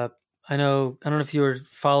 I don't know if you were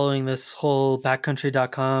following this whole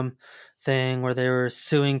backcountry.com thing where they were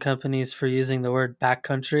suing companies for using the word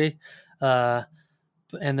backcountry.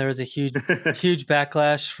 And there was a huge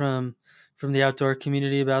backlash from the outdoor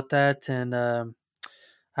community about that. And I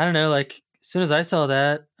don't know, like as soon as I saw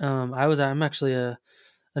that, I'm actually an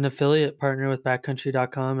affiliate partner with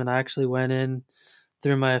backcountry.com, and I actually went in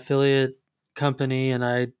through my affiliate company and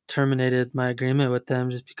I terminated my agreement with them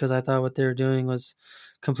just because I thought what they were doing was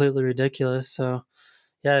completely ridiculous. So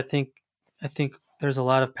yeah, I think there's a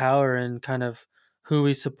lot of power in kind of who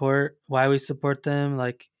we support, why we support them.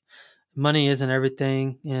 Like money isn't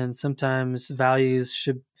everything, and sometimes values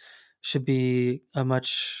should be a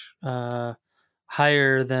much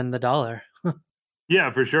higher than the dollar. Yeah,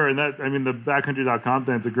 for sure. And the backcountry.com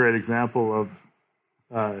thing is a great example of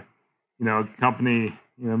a company,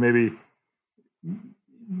 maybe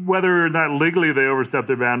whether or not legally they overstepped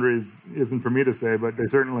their boundaries isn't for me to say, but they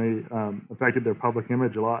certainly affected their public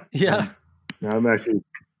image a lot. Yeah. And, I'm actually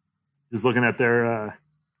just looking at their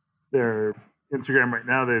Instagram right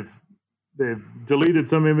now. They've deleted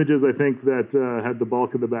some images, I think, that had the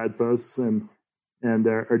bulk of the bad posts, and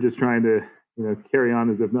are just trying to carry on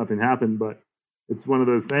as if nothing happened. But it's one of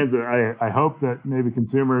those things that I hope that maybe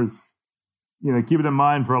consumers keep it in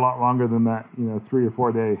mind for a lot longer than that 3 or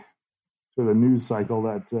 4 day sort of news cycle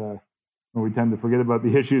that we tend to forget about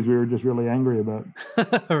the issues we were just really angry about.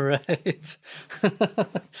 Right.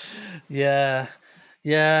 Yeah.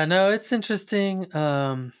 No, it's interesting.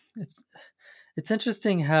 It's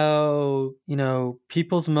interesting how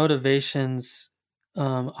people's motivations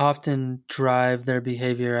often drive their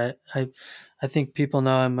behavior. I think people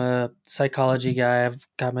know I'm a psychology guy. I've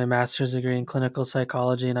got my master's degree in clinical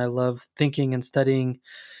psychology, and I love thinking and studying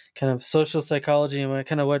kind of social psychology and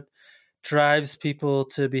what drives people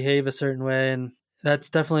to behave a certain way. And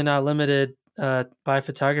that's definitely not limited by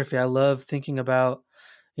photography. I love thinking about,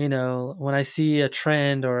 when I see a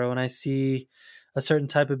trend or when I see a certain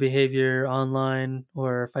type of behavior online,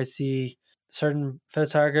 or if I see certain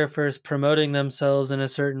photographers promoting themselves in a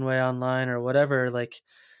certain way online or whatever, like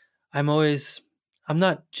I'm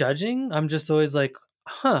not judging. I'm just always like,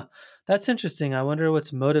 that's interesting. I wonder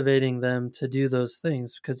what's motivating them to do those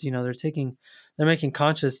things, because, they're making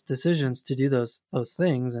conscious decisions to do those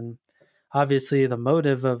things. And obviously the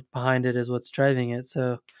motive behind it is what's driving it.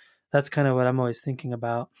 So that's kind of what I'm always thinking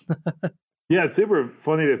about. Yeah, it's super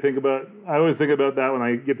funny to think about. I always think about that when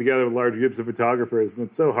I get together with large groups of photographers, and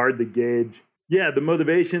it's so hard to gauge. Yeah, the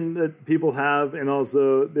motivation that people have, and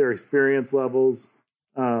also their experience levels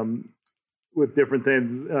with different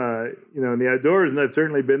things, in the outdoors. And I've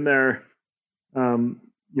certainly been there. I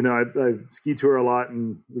ski tour a lot,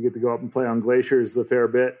 and we get to go up and play on glaciers a fair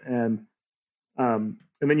bit. And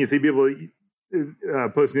then you see people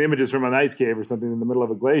posting images from an ice cave or something in the middle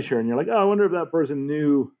of a glacier, and you're like, oh, I wonder if that person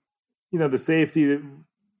knew the safety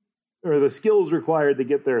or the skills required to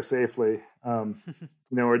get there safely,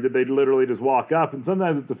 or did they literally just walk up? And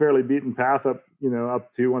sometimes it's a fairly beaten path up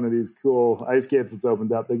to one of these cool ice caves that's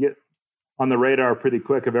opened up. They get on the radar pretty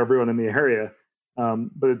quick of everyone in the area.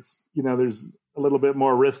 But it's, there's a little bit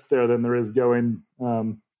more risk there than there is going,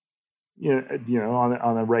 on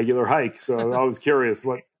a regular hike. So I was curious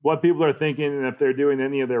what people are thinking and if they're doing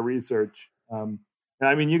any of their research. And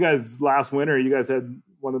you guys, last winter, you guys had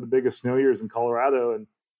one of the biggest snow years in Colorado. And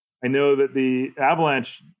I know that the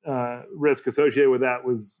avalanche risk associated with that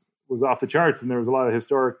was off the charts. And there was a lot of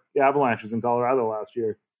historic avalanches in Colorado last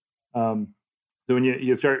year. So when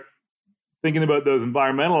you start thinking about those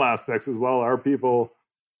environmental aspects as well, are people,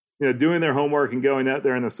 doing their homework and going out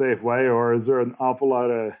there in a safe way, or is there an awful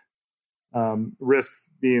lot of risk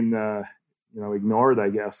being, ignored, I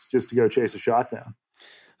guess, just to go chase a shot down?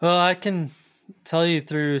 Well, I can tell you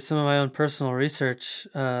through some of my own personal research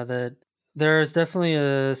that there is definitely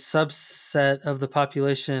a subset of the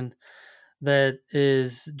population that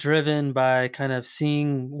is driven by kind of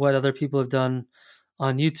seeing what other people have done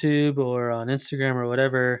on YouTube or on Instagram or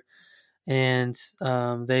whatever, and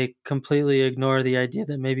they completely ignore the idea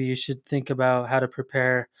that maybe you should think about how to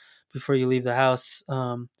prepare before you leave the house.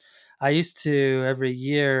 I used to every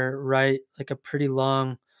year write like a pretty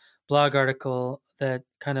long blog article that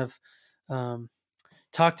kind of um,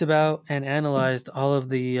 talked about and analyzed all of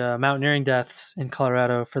the mountaineering deaths in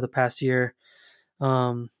Colorado for the past year.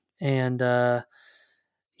 Um, and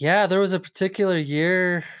yeah, there was a particular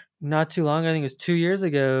year not too long, I think it was 2 years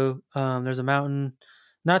ago. There's a mountain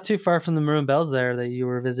not too far from the Maroon Bells there that you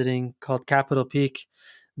were visiting called Capitol Peak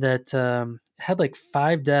that had like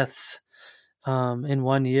 5 deaths in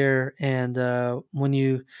one year. And when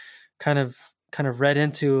you kind of read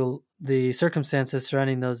into the circumstances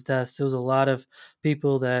surrounding those deaths, there was a lot of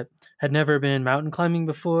people that had never been mountain climbing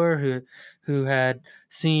before, who had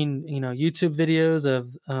seen YouTube videos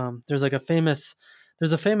of there's a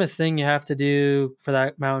famous thing you have to do for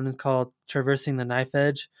that mountain. It's called traversing the knife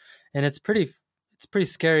edge, and it's pretty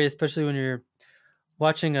scary, especially when you're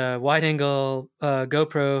watching a wide angle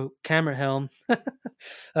GoPro camera helm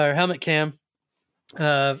or helmet cam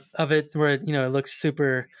of it, where it looks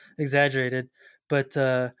super exaggerated. But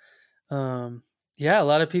um, yeah, a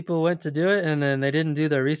lot of people went to do it, and then they didn't do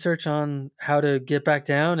their research on how to get back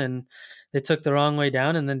down, and they took the wrong way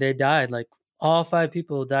down, and then they died. Like all 5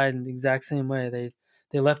 people died in the exact same way.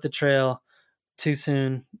 They left the trail too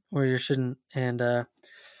soon where you shouldn't, and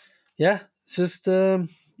yeah, it's just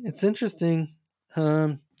it's interesting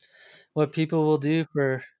what people will do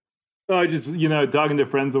for. Oh, I just, talking to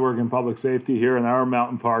friends that work in public safety here in our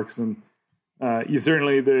mountain parks, and you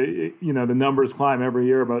certainly the numbers climb every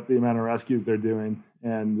year about the amount of rescues they're doing,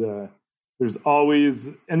 and there's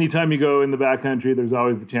always, anytime you go in the backcountry, there's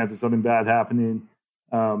always the chance of something bad happening.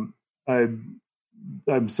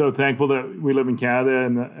 I'm so thankful that we live in Canada,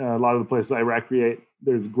 and a lot of the places I recreate,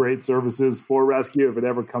 there's great services for rescue if it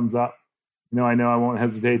ever comes up. I know I won't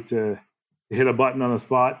hesitate to hit a button on the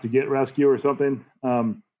spot to get rescue or something.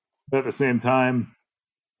 But at the same time,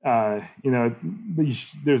 there's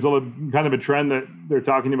kind of a trend that they're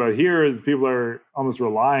talking about here is people are almost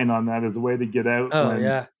relying on that as a way to get out. Oh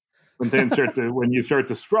yeah. When you start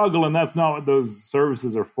to struggle, and that's not what those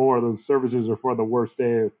services are for. Those services are for the worst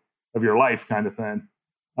day of your life, kind of thing.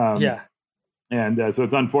 Yeah. And so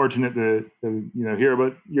it's unfortunate to hear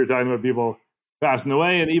about, you're talking about people passing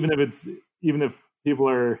away, and even if people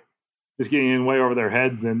are just getting in way over their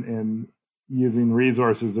heads and using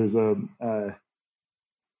resources, there's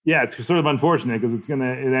it's sort of unfortunate because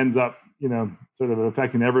it ends up sort of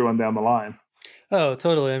affecting everyone down the line. Oh,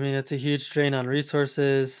 totally. I mean, it's a huge strain on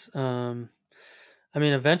resources. I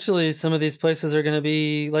mean, eventually some of these places are going to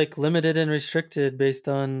be like limited and restricted based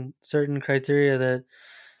on certain criteria that,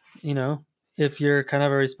 if you're kind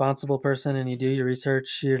of a responsible person and you do your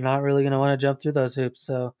research, you're not really going to want to jump through those hoops.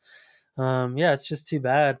 So, yeah, it's just too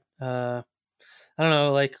bad. I don't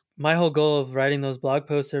know, like my whole goal of writing those blog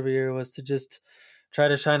posts every year was to just try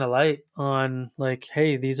to shine a light on like,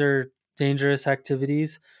 hey, these are dangerous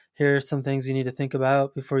activities. Here are some things you need to think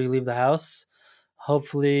about before you leave the house.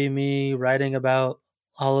 Hopefully me writing about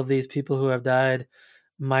all of these people who have died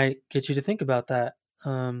might get you to think about that.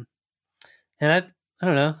 And I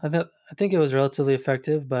don't know. I think it was relatively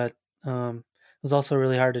effective, but it was also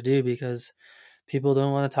really hard to do because people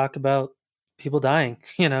don't want to talk about people dying,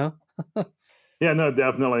 Yeah, no,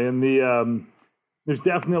 definitely. And there's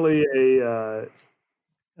definitely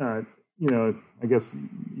I guess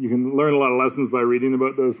you can learn a lot of lessons by reading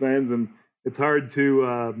about those things, and it's hard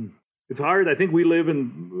to. It's hard. I think we live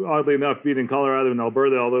in, oddly enough, being in Colorado and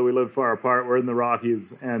Alberta, although we live far apart, we're in the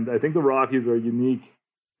Rockies, and I think the Rockies are unique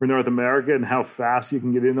for North America and how fast you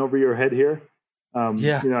can get in over your head here.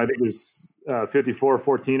 Yeah. I think there's 54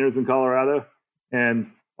 14ers in Colorado, and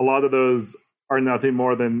a lot of those are nothing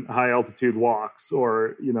more than high altitude walks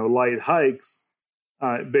or light hikes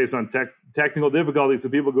based on technical difficulties. So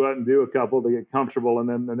people go out and do a couple, they get comfortable, and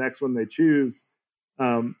then the next one they choose.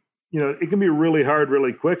 It can be really hard,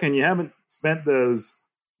 really quick, and you haven't spent those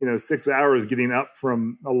 6 hours getting up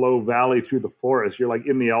from a low valley through the forest. You're like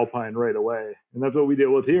in the alpine right away, and that's what we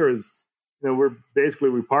deal with here. Is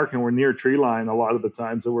we park and we're near tree line a lot of the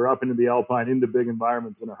time, so we're up into the alpine, into big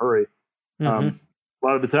environments in a hurry. Mm-hmm. A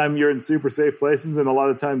lot of the time you're in super safe places, and a lot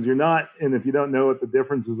of times you're not. And if you don't know what the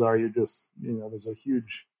differences are, you're just, there's a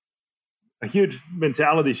huge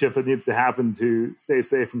mentality shift that needs to happen to stay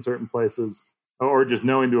safe in certain places, or just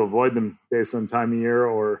knowing to avoid them based on time of year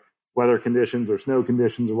or weather conditions or snow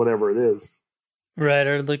conditions or whatever it is. Right.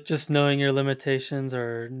 Or like just knowing your limitations,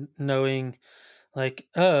 or knowing like,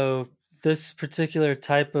 oh, this particular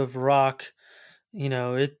type of rock,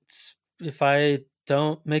 it's if I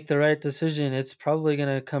don't make the right decision, it's probably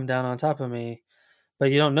going to come down on top of me.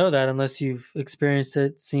 But you don't know that unless you've experienced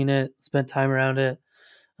it, seen it, spent time around it.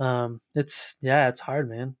 It's hard,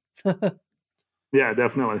 man. Yeah,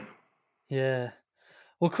 definitely. Yeah.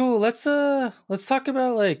 Well, cool. Let's talk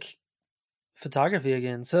about like photography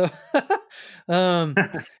again. So, um,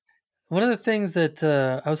 one of the things that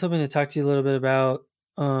I was hoping to talk to you a little bit about,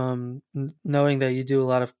 knowing that you do a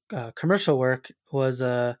lot of commercial work, was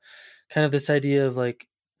kind of this idea of like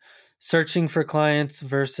searching for clients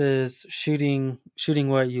versus shooting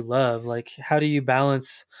what you love. Like, how do you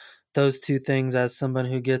balance those two things as someone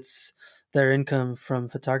who gets their income from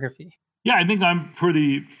photography? Yeah, I think I'm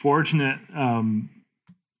pretty fortunate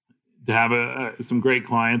to have some great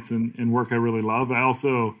clients and work I really love. I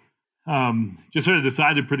also just sort of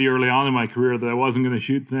decided pretty early on in my career that I wasn't going to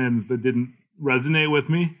shoot things that didn't resonate with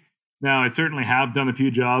me. Now, I certainly have done a few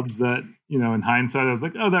jobs that, in hindsight, I was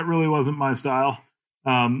like, oh, that really wasn't my style.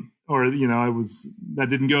 Or, that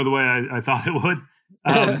didn't go the way I thought it would.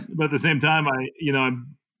 But at the same time,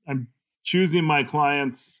 I'm choosing my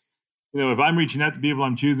clients. If I'm reaching out to people,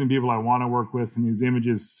 I'm choosing people I want to work with and whose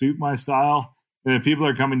images suit my style. And if people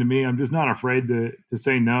are coming to me, I'm just not afraid to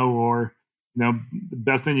say no. Or, the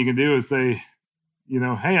best thing you can do is say,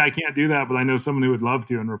 hey, I can't do that, but I know someone who would love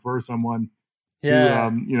to, and refer someone who,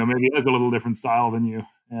 maybe has a little different style than you,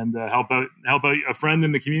 and help out a friend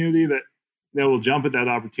in the community that will jump at that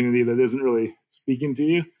opportunity that isn't really speaking to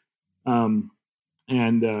you. So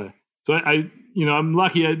I'm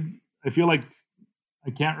lucky. I feel like I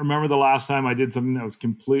can't remember the last time I did something that was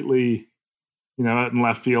completely, out in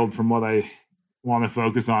left field from what I want to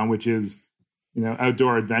focus on, which is,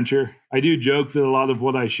 outdoor adventure. I do joke that a lot of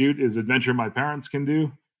what I shoot is adventure my parents can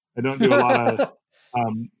do. I don't do a lot of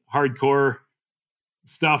hardcore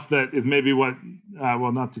stuff that is maybe what,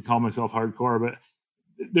 not to call myself hardcore, but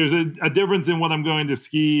there's a difference in what I'm going to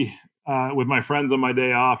ski with my friends on my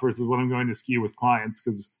day off versus what I'm going to ski with clients.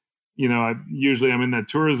 Because, usually I'm in the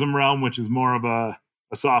tourism realm, which is more of a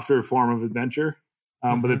softer form of adventure.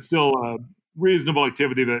 But it's still a reasonable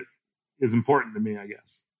activity that is important to me, I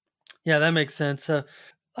guess. Yeah, that makes sense. So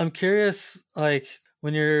I'm curious, like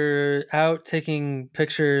when you're out taking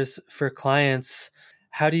pictures for clients,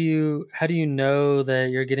 how do you know that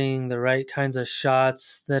you're getting the right kinds of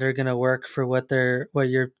shots that are going to work for what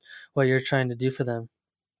you're trying to do for them?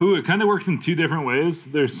 Ooh, it kind of works in two different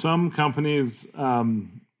ways. There's some companies,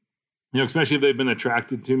 especially if they've been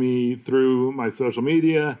attracted to me through my social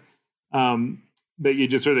media, that you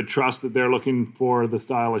just sort of trust that they're looking for the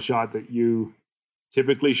style of shot that you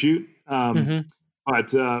typically shoot.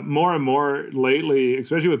 But more and more lately,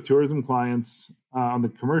 especially with tourism clients on the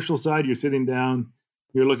commercial side, you're sitting down,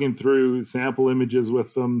 you're looking through sample images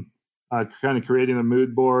with them, kind of creating a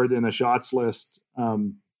mood board and a shots list.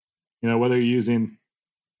 Whether you're using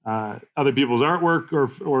other people's artwork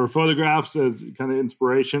or photographs as kind of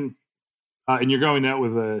inspiration, and you're going out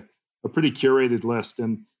with a pretty curated list.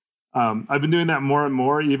 And I've been doing that more and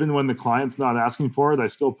more, even when the client's not asking for it. I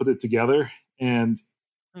still put it together. And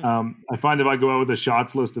I find if I go out with a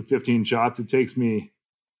shots list of 15 shots, it takes me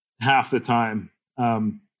half the time.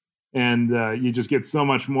 And you just get so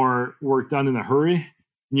much more work done in a hurry.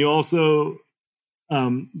 And you also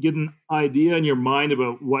get an idea in your mind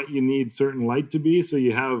about what you need certain light to be. So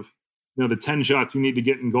you have, the 10 shots you need to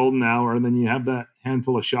get in golden hour, and then you have that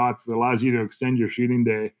handful of shots that allows you to extend your shooting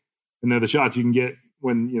day. And they're the shots you can get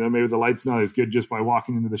when, maybe the light's not as good just by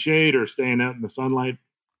walking into the shade or staying out in the sunlight.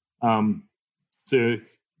 So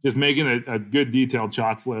just making a good detailed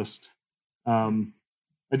shots list.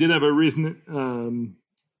 I did have a recent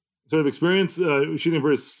sort of experience shooting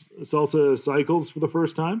for Salsa Cycles for the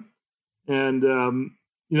first time. And,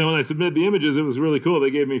 when I submitted the images, it was really cool.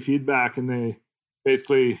 They gave me feedback, and they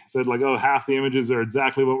basically said like, oh, half the images are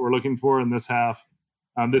exactly what we're looking for. And this half,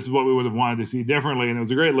 this is what we would have wanted to see differently. And it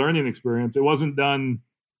was a great learning experience. It wasn't done,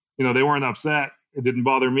 they weren't upset. It didn't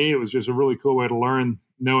bother me. It was just a really cool way to learn,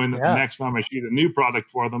 knowing that the next time I shoot a new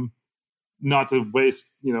product for them, not to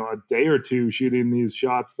waste, a day or two shooting these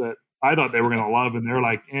shots that I thought they were going to love. And they're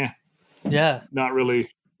like, not really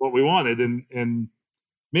what we wanted. And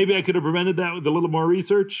maybe I could have prevented that with a little more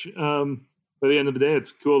research. By the end of the day,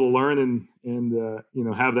 it's cool to learn and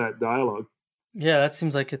have that dialogue. Yeah, that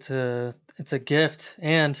seems like it's a gift.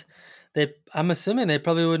 And I'm assuming they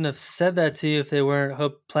probably wouldn't have said that to you if they weren't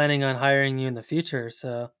planning on hiring you in the future.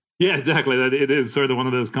 So Yeah, exactly. That it is sort of one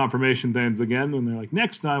of those confirmation things again when they're like,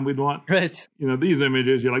 next time we'd want Right. these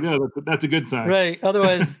images. You're like, oh, that's a good sign. Right.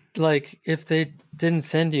 Otherwise, like if they didn't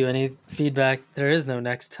send you any feedback, there is no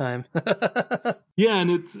next time. Yeah,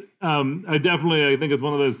 and it's I think it's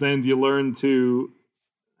one of those things you learn to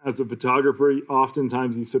as a photographer.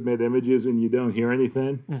 Oftentimes you submit images and you don't hear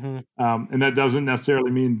anything, and that doesn't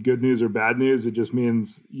necessarily mean good news or bad news. It just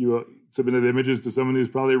means you submitted images to someone who's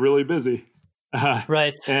probably really busy.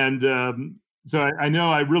 Right. And so I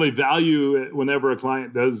know I really value it whenever a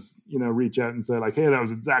client does, reach out and say like, hey, that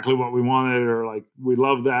was exactly what we wanted, or like, we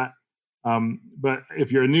love that. But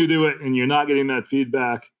if you're new to it and you're not getting that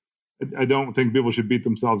feedback, I don't think people should beat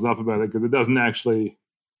themselves up about it, because it doesn't actually,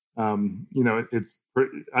 it's,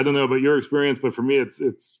 I don't know about your experience, but for me,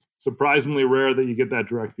 it's surprisingly rare that you get that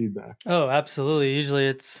direct feedback. Oh, absolutely. Usually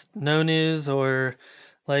it's no news or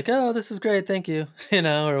like, oh, this is great, thank you,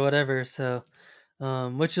 or whatever. So,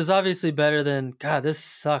 which is obviously better than, God, this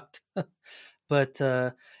sucked. But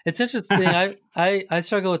it's interesting. I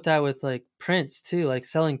struggle with that with like prints too, like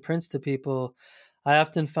selling prints to people. I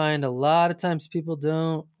often find a lot of times people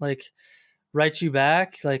don't like write you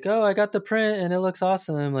back like, oh, I got the print and it looks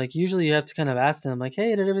awesome. Like usually you have to kind of ask them like,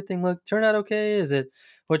 hey, did everything turn out okay? Is it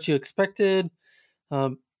what you expected?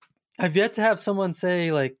 Um, I've yet to have someone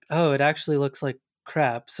say like, oh, it actually looks like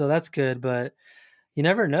crap. So that's good, but you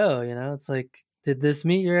never know, It's like, did this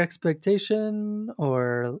meet your expectation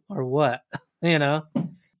or what? you know?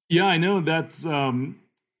 Yeah, I know that's printing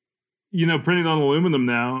on aluminum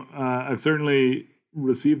now. I've certainly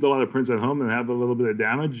received a lot of prints at home that have a little bit of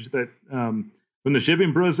damage that from the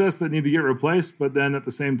shipping process that need to get replaced. But then at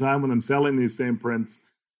the same time, when I'm selling these same prints,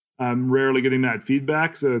 I'm rarely getting that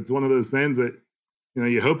feedback. So it's one of those things that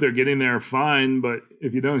you hope they're getting there fine, but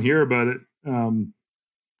if you don't hear about it,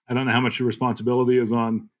 I don't know how much your responsibility is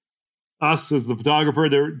on us as the photographer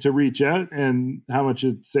to reach out, and how much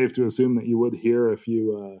it's safe to assume that you would hear if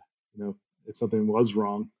if something was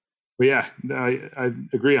wrong. But yeah, I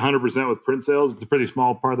agree 100% with print sales. It's a pretty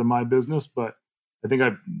small part of my business, but I think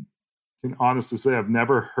I can honestly say I've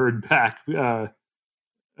never heard back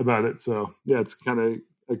about it. So yeah, it's kind of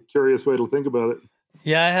a curious way to think about it.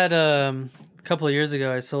 Yeah, I had a couple of years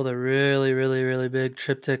ago, I sold a really, really, really big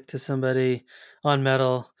triptych to somebody on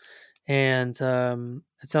metal. And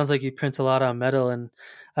it sounds like you print a lot on metal. And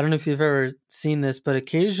I don't know if you've ever seen this, but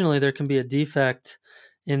occasionally there can be a defect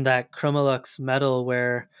in that Chromolux metal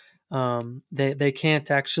where they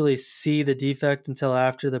can't actually see the defect until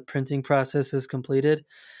after the printing process is completed.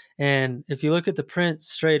 And if you look at the print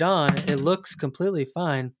straight on, it looks completely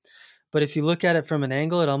fine. But if you look at it from an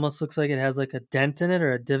angle, it almost looks like it has like a dent in it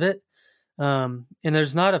or a divot. And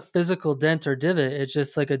there's not a physical dent or divot. It's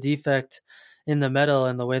just like a defect in the metal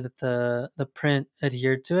and the way that the print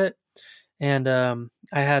adhered to it. And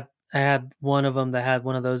I had one of them that had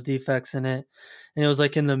one of those defects in it, and it was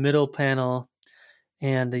like in the middle panel.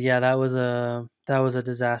 And yeah, that was a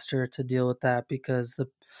disaster to deal with that because the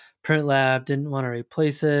print lab didn't want to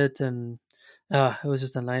replace it, and it was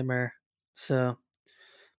just a nightmare. So,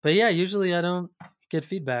 but yeah, usually I don't get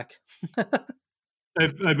feedback.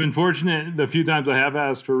 I've been fortunate the few times I have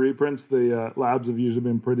asked for reprints. The labs have usually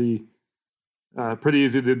been pretty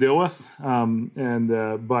easy to deal with.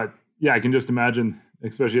 But yeah, I can just imagine,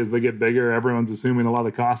 especially as they get bigger, everyone's assuming a lot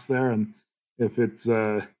of costs there, and if it's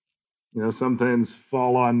some things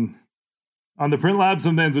fall on the print lab,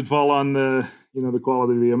 some things would fall on the the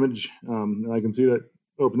quality of the image. And I can see that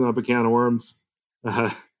opening up a can of worms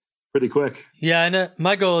pretty quick. Yeah, I know.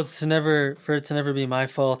 My goal is for it to never be my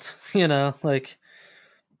fault.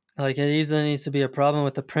 Like it either needs to be a problem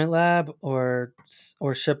with the print lab or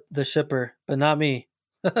ship the shipper, but not me.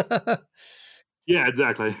 Yeah,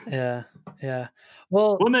 exactly. Yeah, yeah.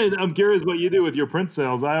 Well, I'm curious what you do with your print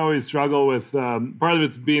sales. I always struggle with part of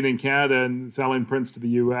it's being in Canada and selling prints to the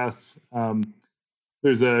U.S.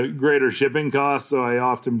 There's a greater shipping cost, so I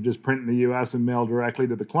often just print in the U.S. and mail directly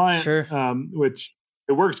to the client. Sure. Which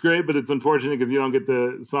it works great, but it's unfortunate because you don't get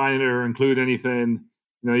to sign it or include anything,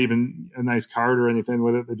 even a nice card or anything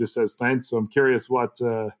with it that just says thanks. So I'm curious what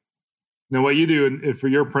what you do for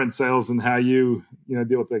your print sales and how you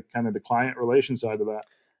deal with the kind of the client relation side of that.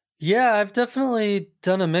 Yeah, I've definitely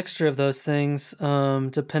done a mixture of those things,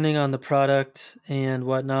 depending on the product and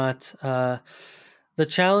whatnot. The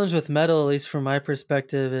challenge with metal, at least from my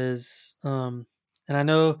perspective, is, and I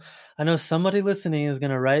know somebody listening is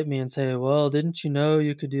going to write me and say, "Well, didn't you know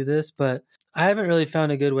you could do this?" But I haven't really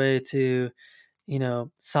found a good way to,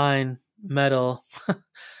 sign metal.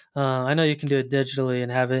 I know you can do it digitally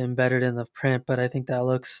and have it embedded in the print, but I think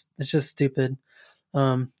it's just stupid.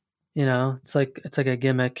 It's like a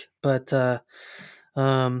gimmick, but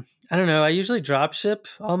I don't know. I usually drop ship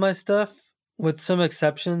all my stuff with some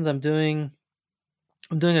exceptions. I'm doing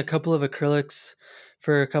a couple of acrylics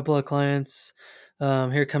for a couple of clients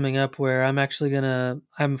here coming up where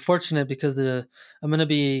I'm fortunate because I'm gonna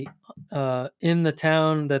be in the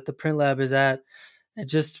town that the print lab is at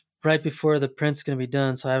just right before the print's gonna be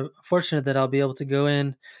done. So I'm fortunate that I'll be able to go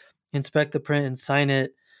in, inspect the print, and sign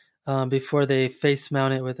it before they face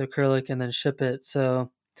mount it with acrylic and then ship it. So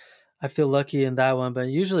I feel lucky in that one, but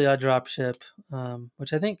usually I drop ship,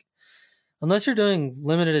 which I think, unless you're doing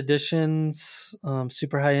limited editions,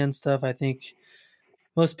 super high end stuff, I think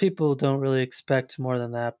most people don't really expect more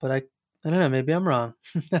than that. But I don't know, maybe I'm wrong.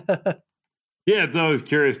 Yeah, it's always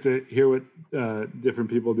curious to hear what different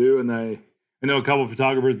people do, and I know a couple of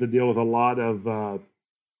photographers that deal with a lot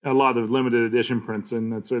of limited edition prints,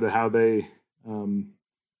 and that's sort of how they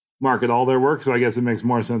market all their work. So I guess it makes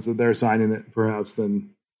more sense that they're signing it perhaps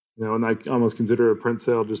than, and I almost consider a print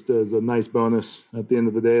sale just as a nice bonus. At the end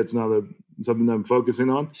of the day, it's not something that I'm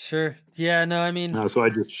focusing on. Sure. Yeah, no, I mean, so I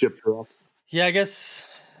just ship her off. Yeah, I guess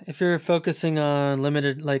if you're focusing on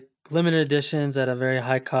limited editions at a very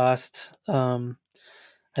high cost,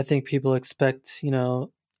 I think people expect, a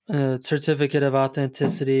certificate of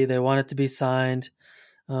authenticity. They want it to be signed.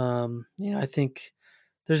 I think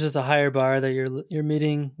there's just a higher bar that you're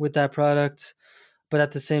meeting with that product, but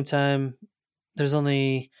at the same time, there's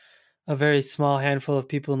only a very small handful of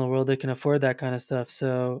people in the world that can afford that kind of stuff.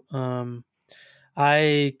 So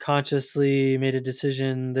I consciously made a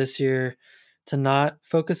decision this year to not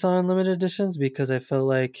focus on limited editions because I felt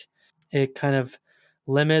like it kind of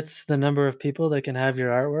limits the number of people that can have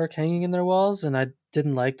your artwork hanging in their walls. And I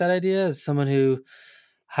didn't like that idea as someone who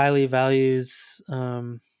highly values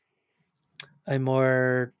a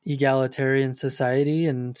more egalitarian society.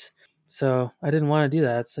 And so I didn't want to do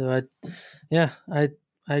that. So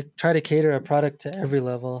I try to cater a product to every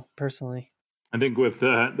level personally. I think with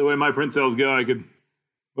the way my print sales go, I could,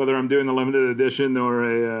 whether I'm doing a limited edition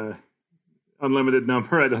or a unlimited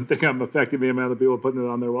number, I don't think I'm affecting the amount of people putting it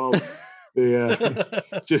on their walls.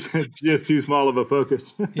 It's just too small of a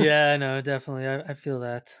focus. Yeah, no, definitely. I feel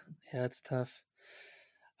that. Yeah, it's tough.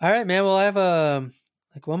 All right, man. Well, I have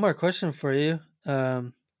one more question for you.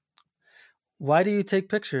 Why do you take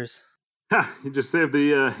pictures? You just save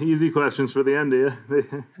the easy questions for the end, do you?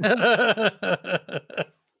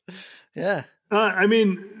 Yeah. I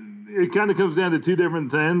mean, it kind of comes down to two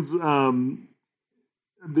different things.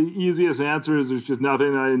 The easiest answer is there's just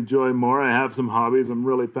nothing I enjoy more. I have some hobbies. I'm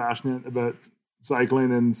really passionate about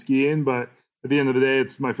cycling and skiing, but at the end of the day,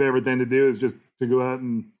 it's my favorite thing to do is just to go out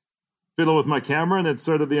and fiddle with my camera. And it's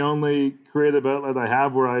sort of the only creative outlet I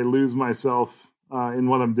have where I lose myself in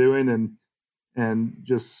what I'm doing and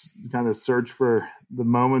just kind of search for the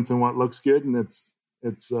moments and what looks good. And it's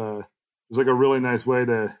like a really nice way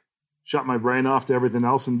to shut my brain off to everything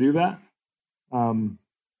else and do that. And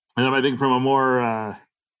then I think from a more,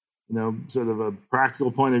 sort of a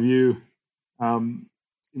practical point of view,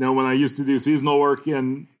 when I used to do seasonal work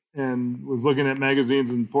and was looking at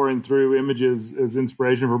magazines and pouring through images as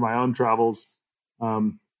inspiration for my own travels,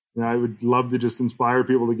 I would love to just inspire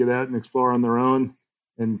people to get out and explore on their own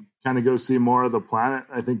and kind of go see more of the planet.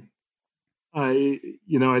 I think I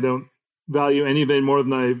don't value anything more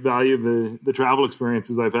than I value the travel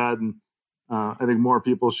experiences I've had. And I think more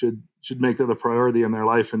people should make that a priority in their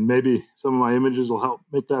life. And maybe some of my images will help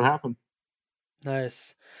make that happen.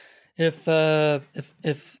 Nice. If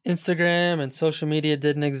Instagram and social media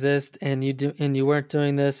didn't exist and you weren't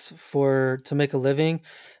doing this to make a living,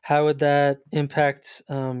 how would that impact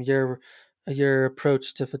your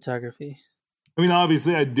approach to photography? I mean,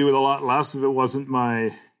 obviously I'd do it a lot less if it wasn't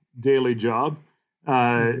my daily job.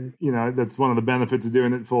 That's one of the benefits of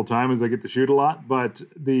doing it full time is I get to shoot a lot, but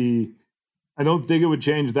I don't think it would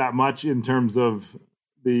change that much in terms of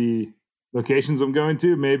the locations I'm going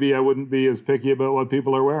to. Maybe I wouldn't be as picky about what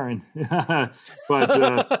people are wearing, but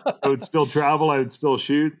I would still travel. I would still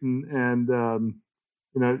shoot and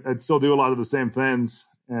I'd still do a lot of the same things.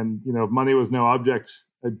 And, if money was no object,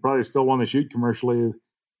 I'd probably still want to shoot commercially.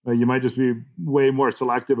 You might just be way more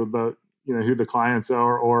selective about, who the clients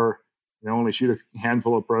are or, only shoot a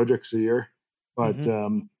handful of projects a year. But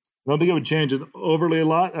I don't think it would change it overly a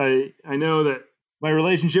lot. I know that my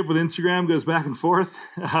relationship with Instagram goes back and forth.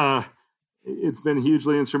 It's been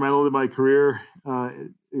hugely instrumental in my career.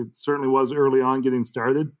 It certainly was early on getting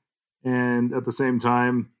started. And at the same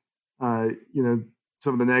time, some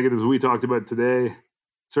of the negatives we talked about today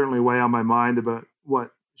certainly weigh on my mind about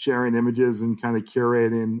what sharing images and kind of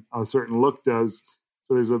curating a certain look does.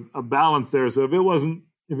 So there's a balance there. So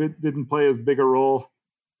if it didn't play as big a role,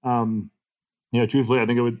 truthfully, I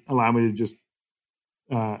think it would allow me to just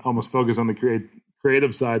almost focus on the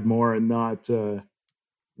creative side more, and not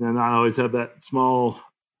not always have that small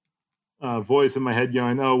voice in my head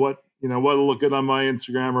going, oh, what'll look good on my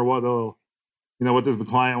Instagram, or what does the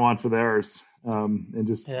client want for theirs, and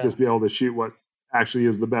just be able to shoot what actually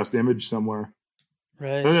is the best image somewhere.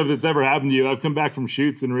 Right. I don't know if it's ever happened to you. I've come back from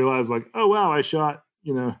shoots and realized, like, oh wow, I shot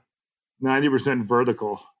 90%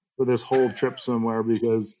 vertical for this whole trip somewhere,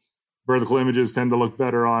 because vertical images tend to look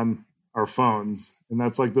better on our phones, and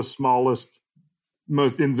that's like the smallest,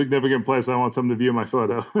 most insignificant place I want someone to view my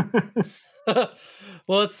photo.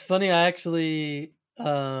 Well, it's funny. I actually,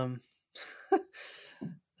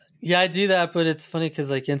 yeah, I do that, but it's funny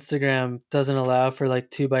because like Instagram doesn't allow for like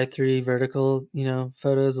 2x3 vertical,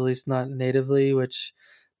 photos, at least not natively, which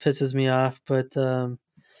pisses me off. But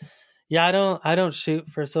yeah, I don't shoot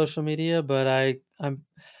for social media, but I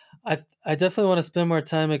definitely want to spend more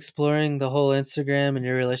time exploring the whole Instagram and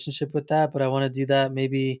your relationship with that. But I want to do that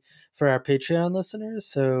maybe for our Patreon listeners.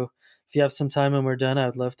 So if you have some time when we're done, I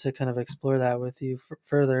would love to kind of explore that with you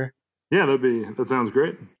further. Yeah, that sounds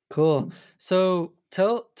great. Cool. So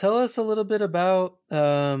tell us a little bit about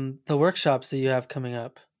the workshops that you have coming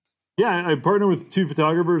up. Yeah, I partner with two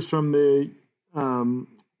photographers from the,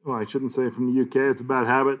 well, I shouldn't say from the UK. It's a bad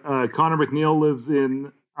habit. Connor McNeil lives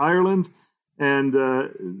in Ireland, and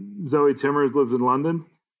Zoe Timmers lives in London.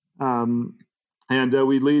 And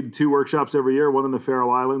we lead two workshops every year, one in the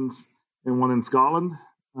Faroe Islands and one in Scotland.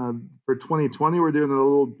 For 2020, we're doing it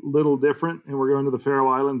a little different, and we're going to the Faroe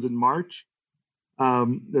Islands in March.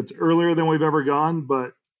 That's earlier than we've ever gone,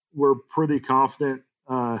 but we're pretty confident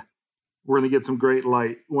we're going to get some great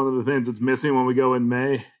light. One of the things that's missing when we go in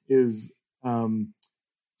May is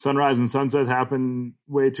sunrise and sunset happen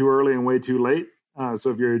way too early and way too late.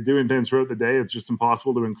 So if you're doing things throughout the day, it's just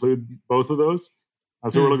impossible to include both of those.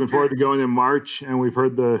 So we're looking forward to going in March, and we've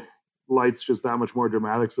heard the lights just that much more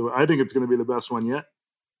dramatic. So I think it's going to be the best one yet.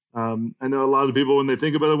 I know a lot of people, when they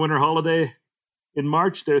think about a winter holiday in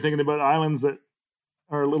March, they're thinking about islands that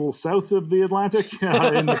are a little south of the Atlantic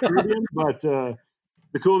in the Caribbean. But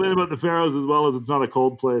the cool thing about the Faroes, as well, is it's not a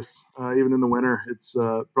cold place. Even in the winter, it's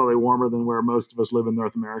probably warmer than where most of us live in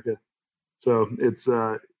North America. So it's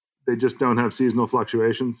they just don't have seasonal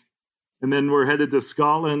fluctuations. And then we're headed to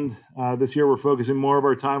Scotland. This year, we're focusing more of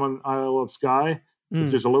our time on Isle of Skye.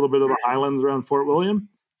 It's just a little bit of the Highlands around Fort William.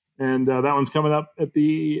 And that one's coming up at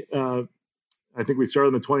I think we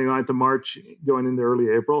started on the 29th of March, going into early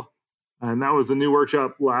April. And that was a new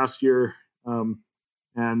workshop last year. It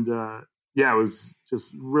was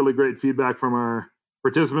just really great feedback from our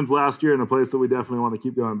participants last year, and a place that we definitely want to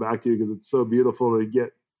keep going back to, because it's so beautiful to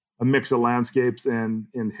get a mix of landscapes and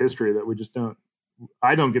in history that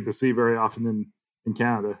I don't get to see very often in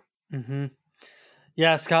Canada. Mm-hmm.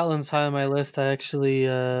 Yeah, Scotland's high on my list. I actually,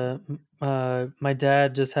 my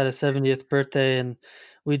dad just had a 70th birthday, and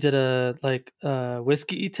we did a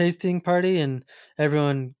whiskey tasting party, and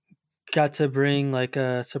everyone got to bring like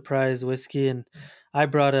a surprise whiskey, and I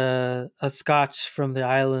brought a scotch from the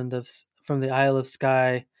Isle of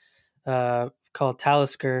Skye, called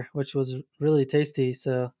Talisker, which was really tasty.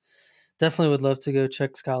 So definitely would love to go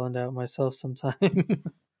check Scotland out myself sometime.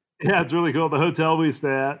 Yeah, it's really cool. The hotel we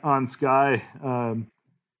stay at on Skye,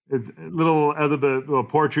 it's a little out of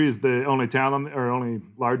Portree is the only only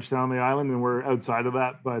large town on the island, and we're outside of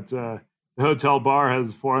that. But the hotel bar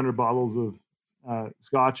has 400 bottles of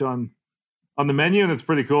scotch on the menu, and it's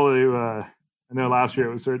pretty cool. I know last year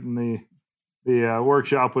it was certainly the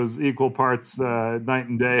workshop was equal parts night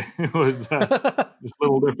and day. It was just a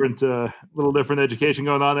little different education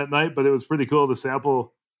going on at night, but it was pretty cool to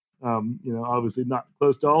sample. Obviously not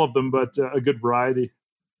close to all of them, but a good variety.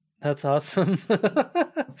 That's awesome.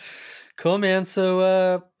 Cool, man.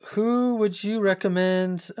 So who would you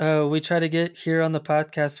recommend we try to get here on the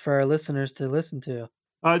podcast for our listeners to listen to?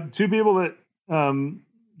 Two people that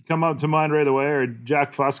come up to mind right away are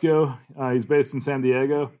Jack Fusco. He's based in San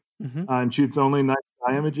Diego, and shoots only night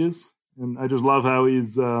sky images. And I just love how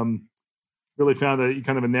he's really found a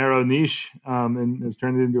kind of a narrow niche, and has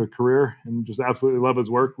turned it into a career, and just absolutely love his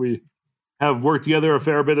work. We have worked together a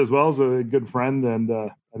fair bit as well as a good friend, and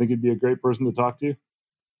I think he'd be a great person to talk to.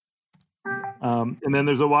 And then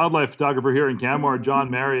there's a wildlife photographer here in Canmore,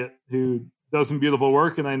 John Marriott, who does some beautiful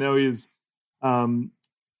work, and I know he's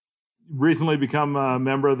recently become a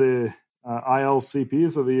member of the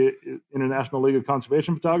ILCP, so the International League of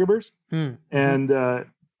Conservation Photographers. And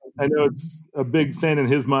I know it's a big thing in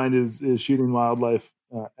his mind is shooting wildlife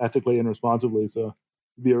ethically and responsibly. So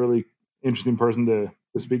he'd be a really interesting person to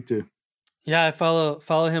speak to. Yeah, I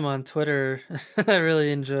follow him on Twitter. I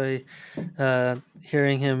really enjoy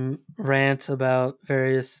hearing him rant about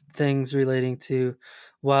various things relating to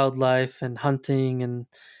wildlife and hunting and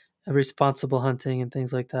responsible hunting and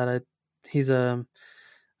things like that. He's I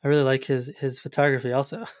really like his photography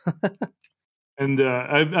also. And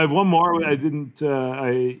I have one more. I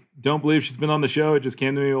don't believe she's been on the show. It just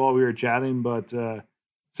came to me while we were chatting. But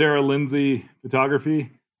Sarah Lindsay Photography.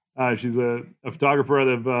 She's a photographer out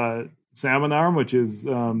of Salmon Arm, which is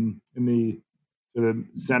in the sort of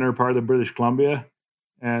center part of British Columbia.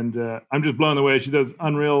 And I'm just blown away. She does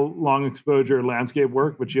unreal long exposure landscape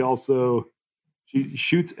work, but she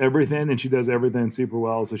shoots everything, and she does everything super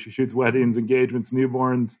well. So she shoots weddings, engagements,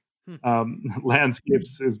 newborns,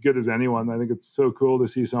 landscapes as good as anyone. I think it's so cool to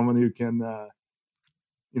see someone who can,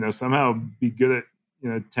 somehow be good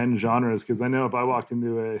at 10 genres. Because I know if I walked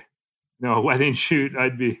into a wedding shoot,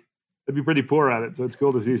 I'd be pretty poor at it. So it's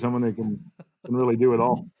cool to see someone who can really do it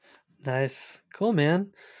all. Nice, cool,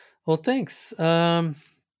 man. Well, thanks. I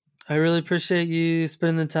really appreciate you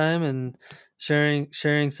spending the time and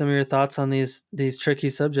sharing some of your thoughts on these tricky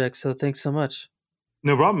subjects. So thanks so much.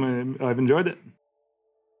 No problem. I've enjoyed it.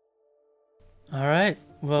 All right.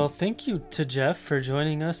 Well, thank you to Jeff for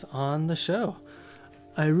joining us on the show.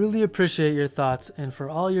 I really appreciate your thoughts and for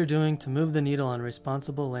all you're doing to move the needle on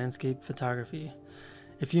responsible landscape photography.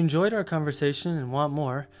 If you enjoyed our conversation and want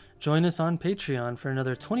more, join us on Patreon for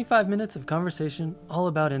another 25 minutes of conversation all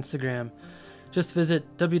about Instagram. Just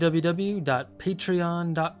visit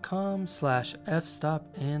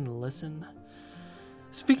www.patreon.com/fstopandlisten.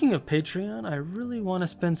 Speaking of Patreon, I really want to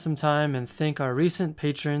spend some time and thank our recent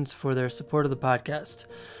patrons for their support of the podcast.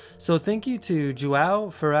 So thank you to Joao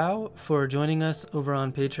Ferrao for joining us over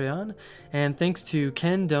on Patreon, and thanks to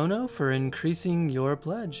Ken Dono for increasing your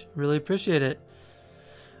pledge. Really appreciate it.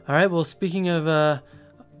 All right, well, speaking of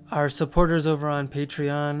our supporters over on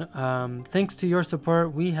Patreon, thanks to your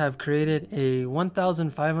support, we have created a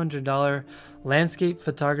 $1,500 Landscape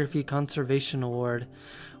Photography Conservation Award.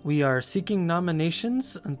 We are seeking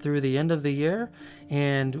nominations through the end of the year,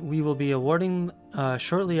 and we will be awarding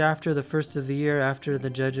shortly after the first of the year after the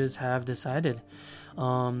judges have decided.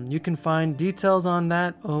 You can find details on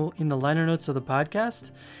that in the liner notes of the podcast,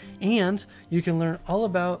 and you can learn all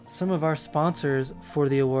about some of our sponsors for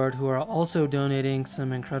the award who are also donating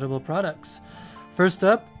some incredible products. First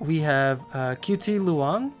up, we have QT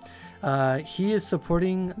Luong. He is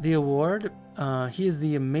supporting the award. He is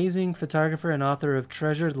the amazing photographer and author of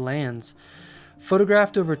Treasured Lands.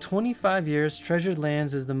 Photographed over 25 years, Treasured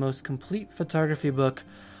Lands is the most complete photography book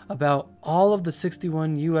about all of the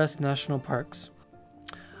 61 U.S. national parks.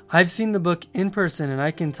 I've seen the book in person, and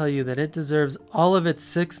I can tell you that it deserves all of its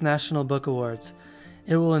 6 National Book Awards.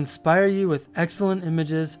 It will inspire you with excellent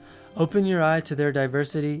images, open your eye to their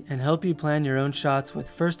diversity, and help you plan your own shots with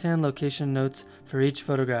first-hand location notes for each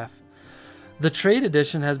photograph. The trade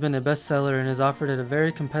edition has been a bestseller and is offered at a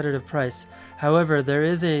very competitive price. However, there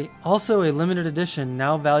is also a limited edition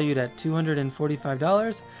now valued at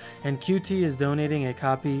 $245, and QT is donating a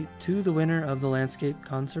copy to the winner of the Landscape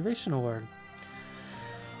Conservation Award.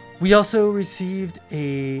 We also received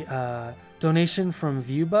a donation from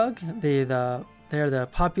Viewbug. They are the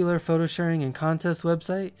popular photo sharing and contest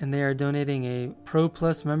website, and they are donating a Pro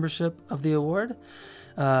Plus membership of the award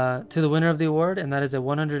to the winner of the award, and that is a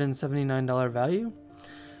 $179 value.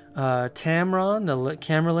 Tamron, the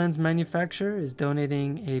camera lens manufacturer, is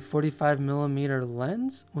donating a 45mm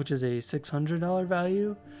lens, which is a $600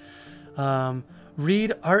 value.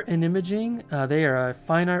 Reed Art and Imaging, they are a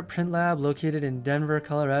fine art print lab located in Denver,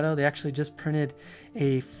 Colorado. They actually just printed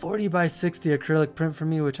a 40x60 acrylic print for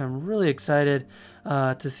me, which I'm really excited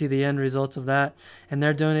to see the end results of that. And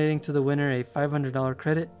they're donating to the winner a $500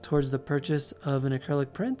 credit towards the purchase of an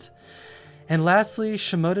acrylic print. And lastly,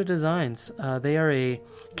 Shimoda Designs. They are a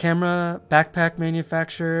camera backpack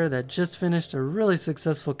manufacturer that just finished a really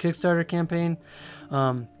successful Kickstarter campaign.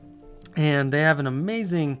 And they have an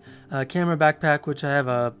amazing camera backpack, which I have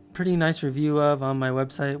a pretty nice review of on my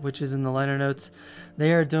website, which is in the liner notes.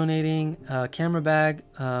 They are donating a camera bag,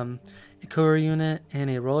 a cover unit, and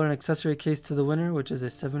a roller and accessory case to the winner, which is a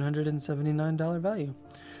 $779 value.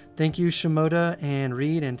 Thank you, Shimoda and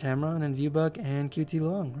Reed and Tamron and Viewbug and QT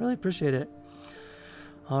Luong. Really appreciate it.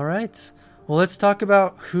 All right. Well, let's talk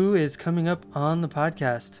about who is coming up on the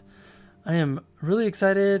podcast. I am really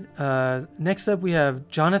excited. Next up, we have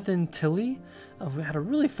Jonathan Tilley. We had a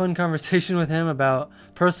really fun conversation with him about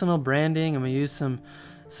personal branding. I'm going to use some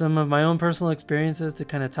of my own personal experiences to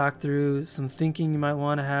kind of talk through some thinking you might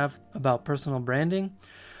want to have about personal branding.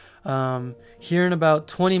 Here in about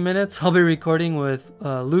 20 minutes, I'll be recording with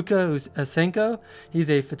Luka Asenko.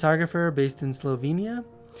 He's a photographer based in Slovenia.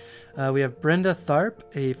 We have Brenda Tharp,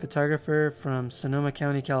 a photographer from Sonoma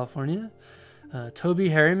County, California. Toby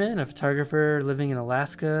Harriman, a photographer living in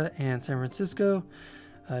Alaska and San Francisco.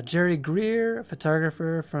 Jerry Greer, a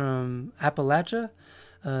photographer from Appalachia.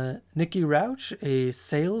 Nikki Rauch, a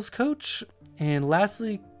sales coach. And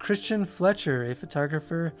lastly, Christian Fletcher, a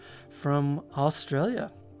photographer from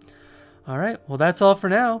Australia. All right, well, that's all for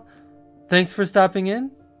now. Thanks for stopping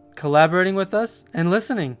in, collaborating with us, and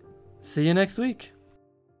listening. See you next week.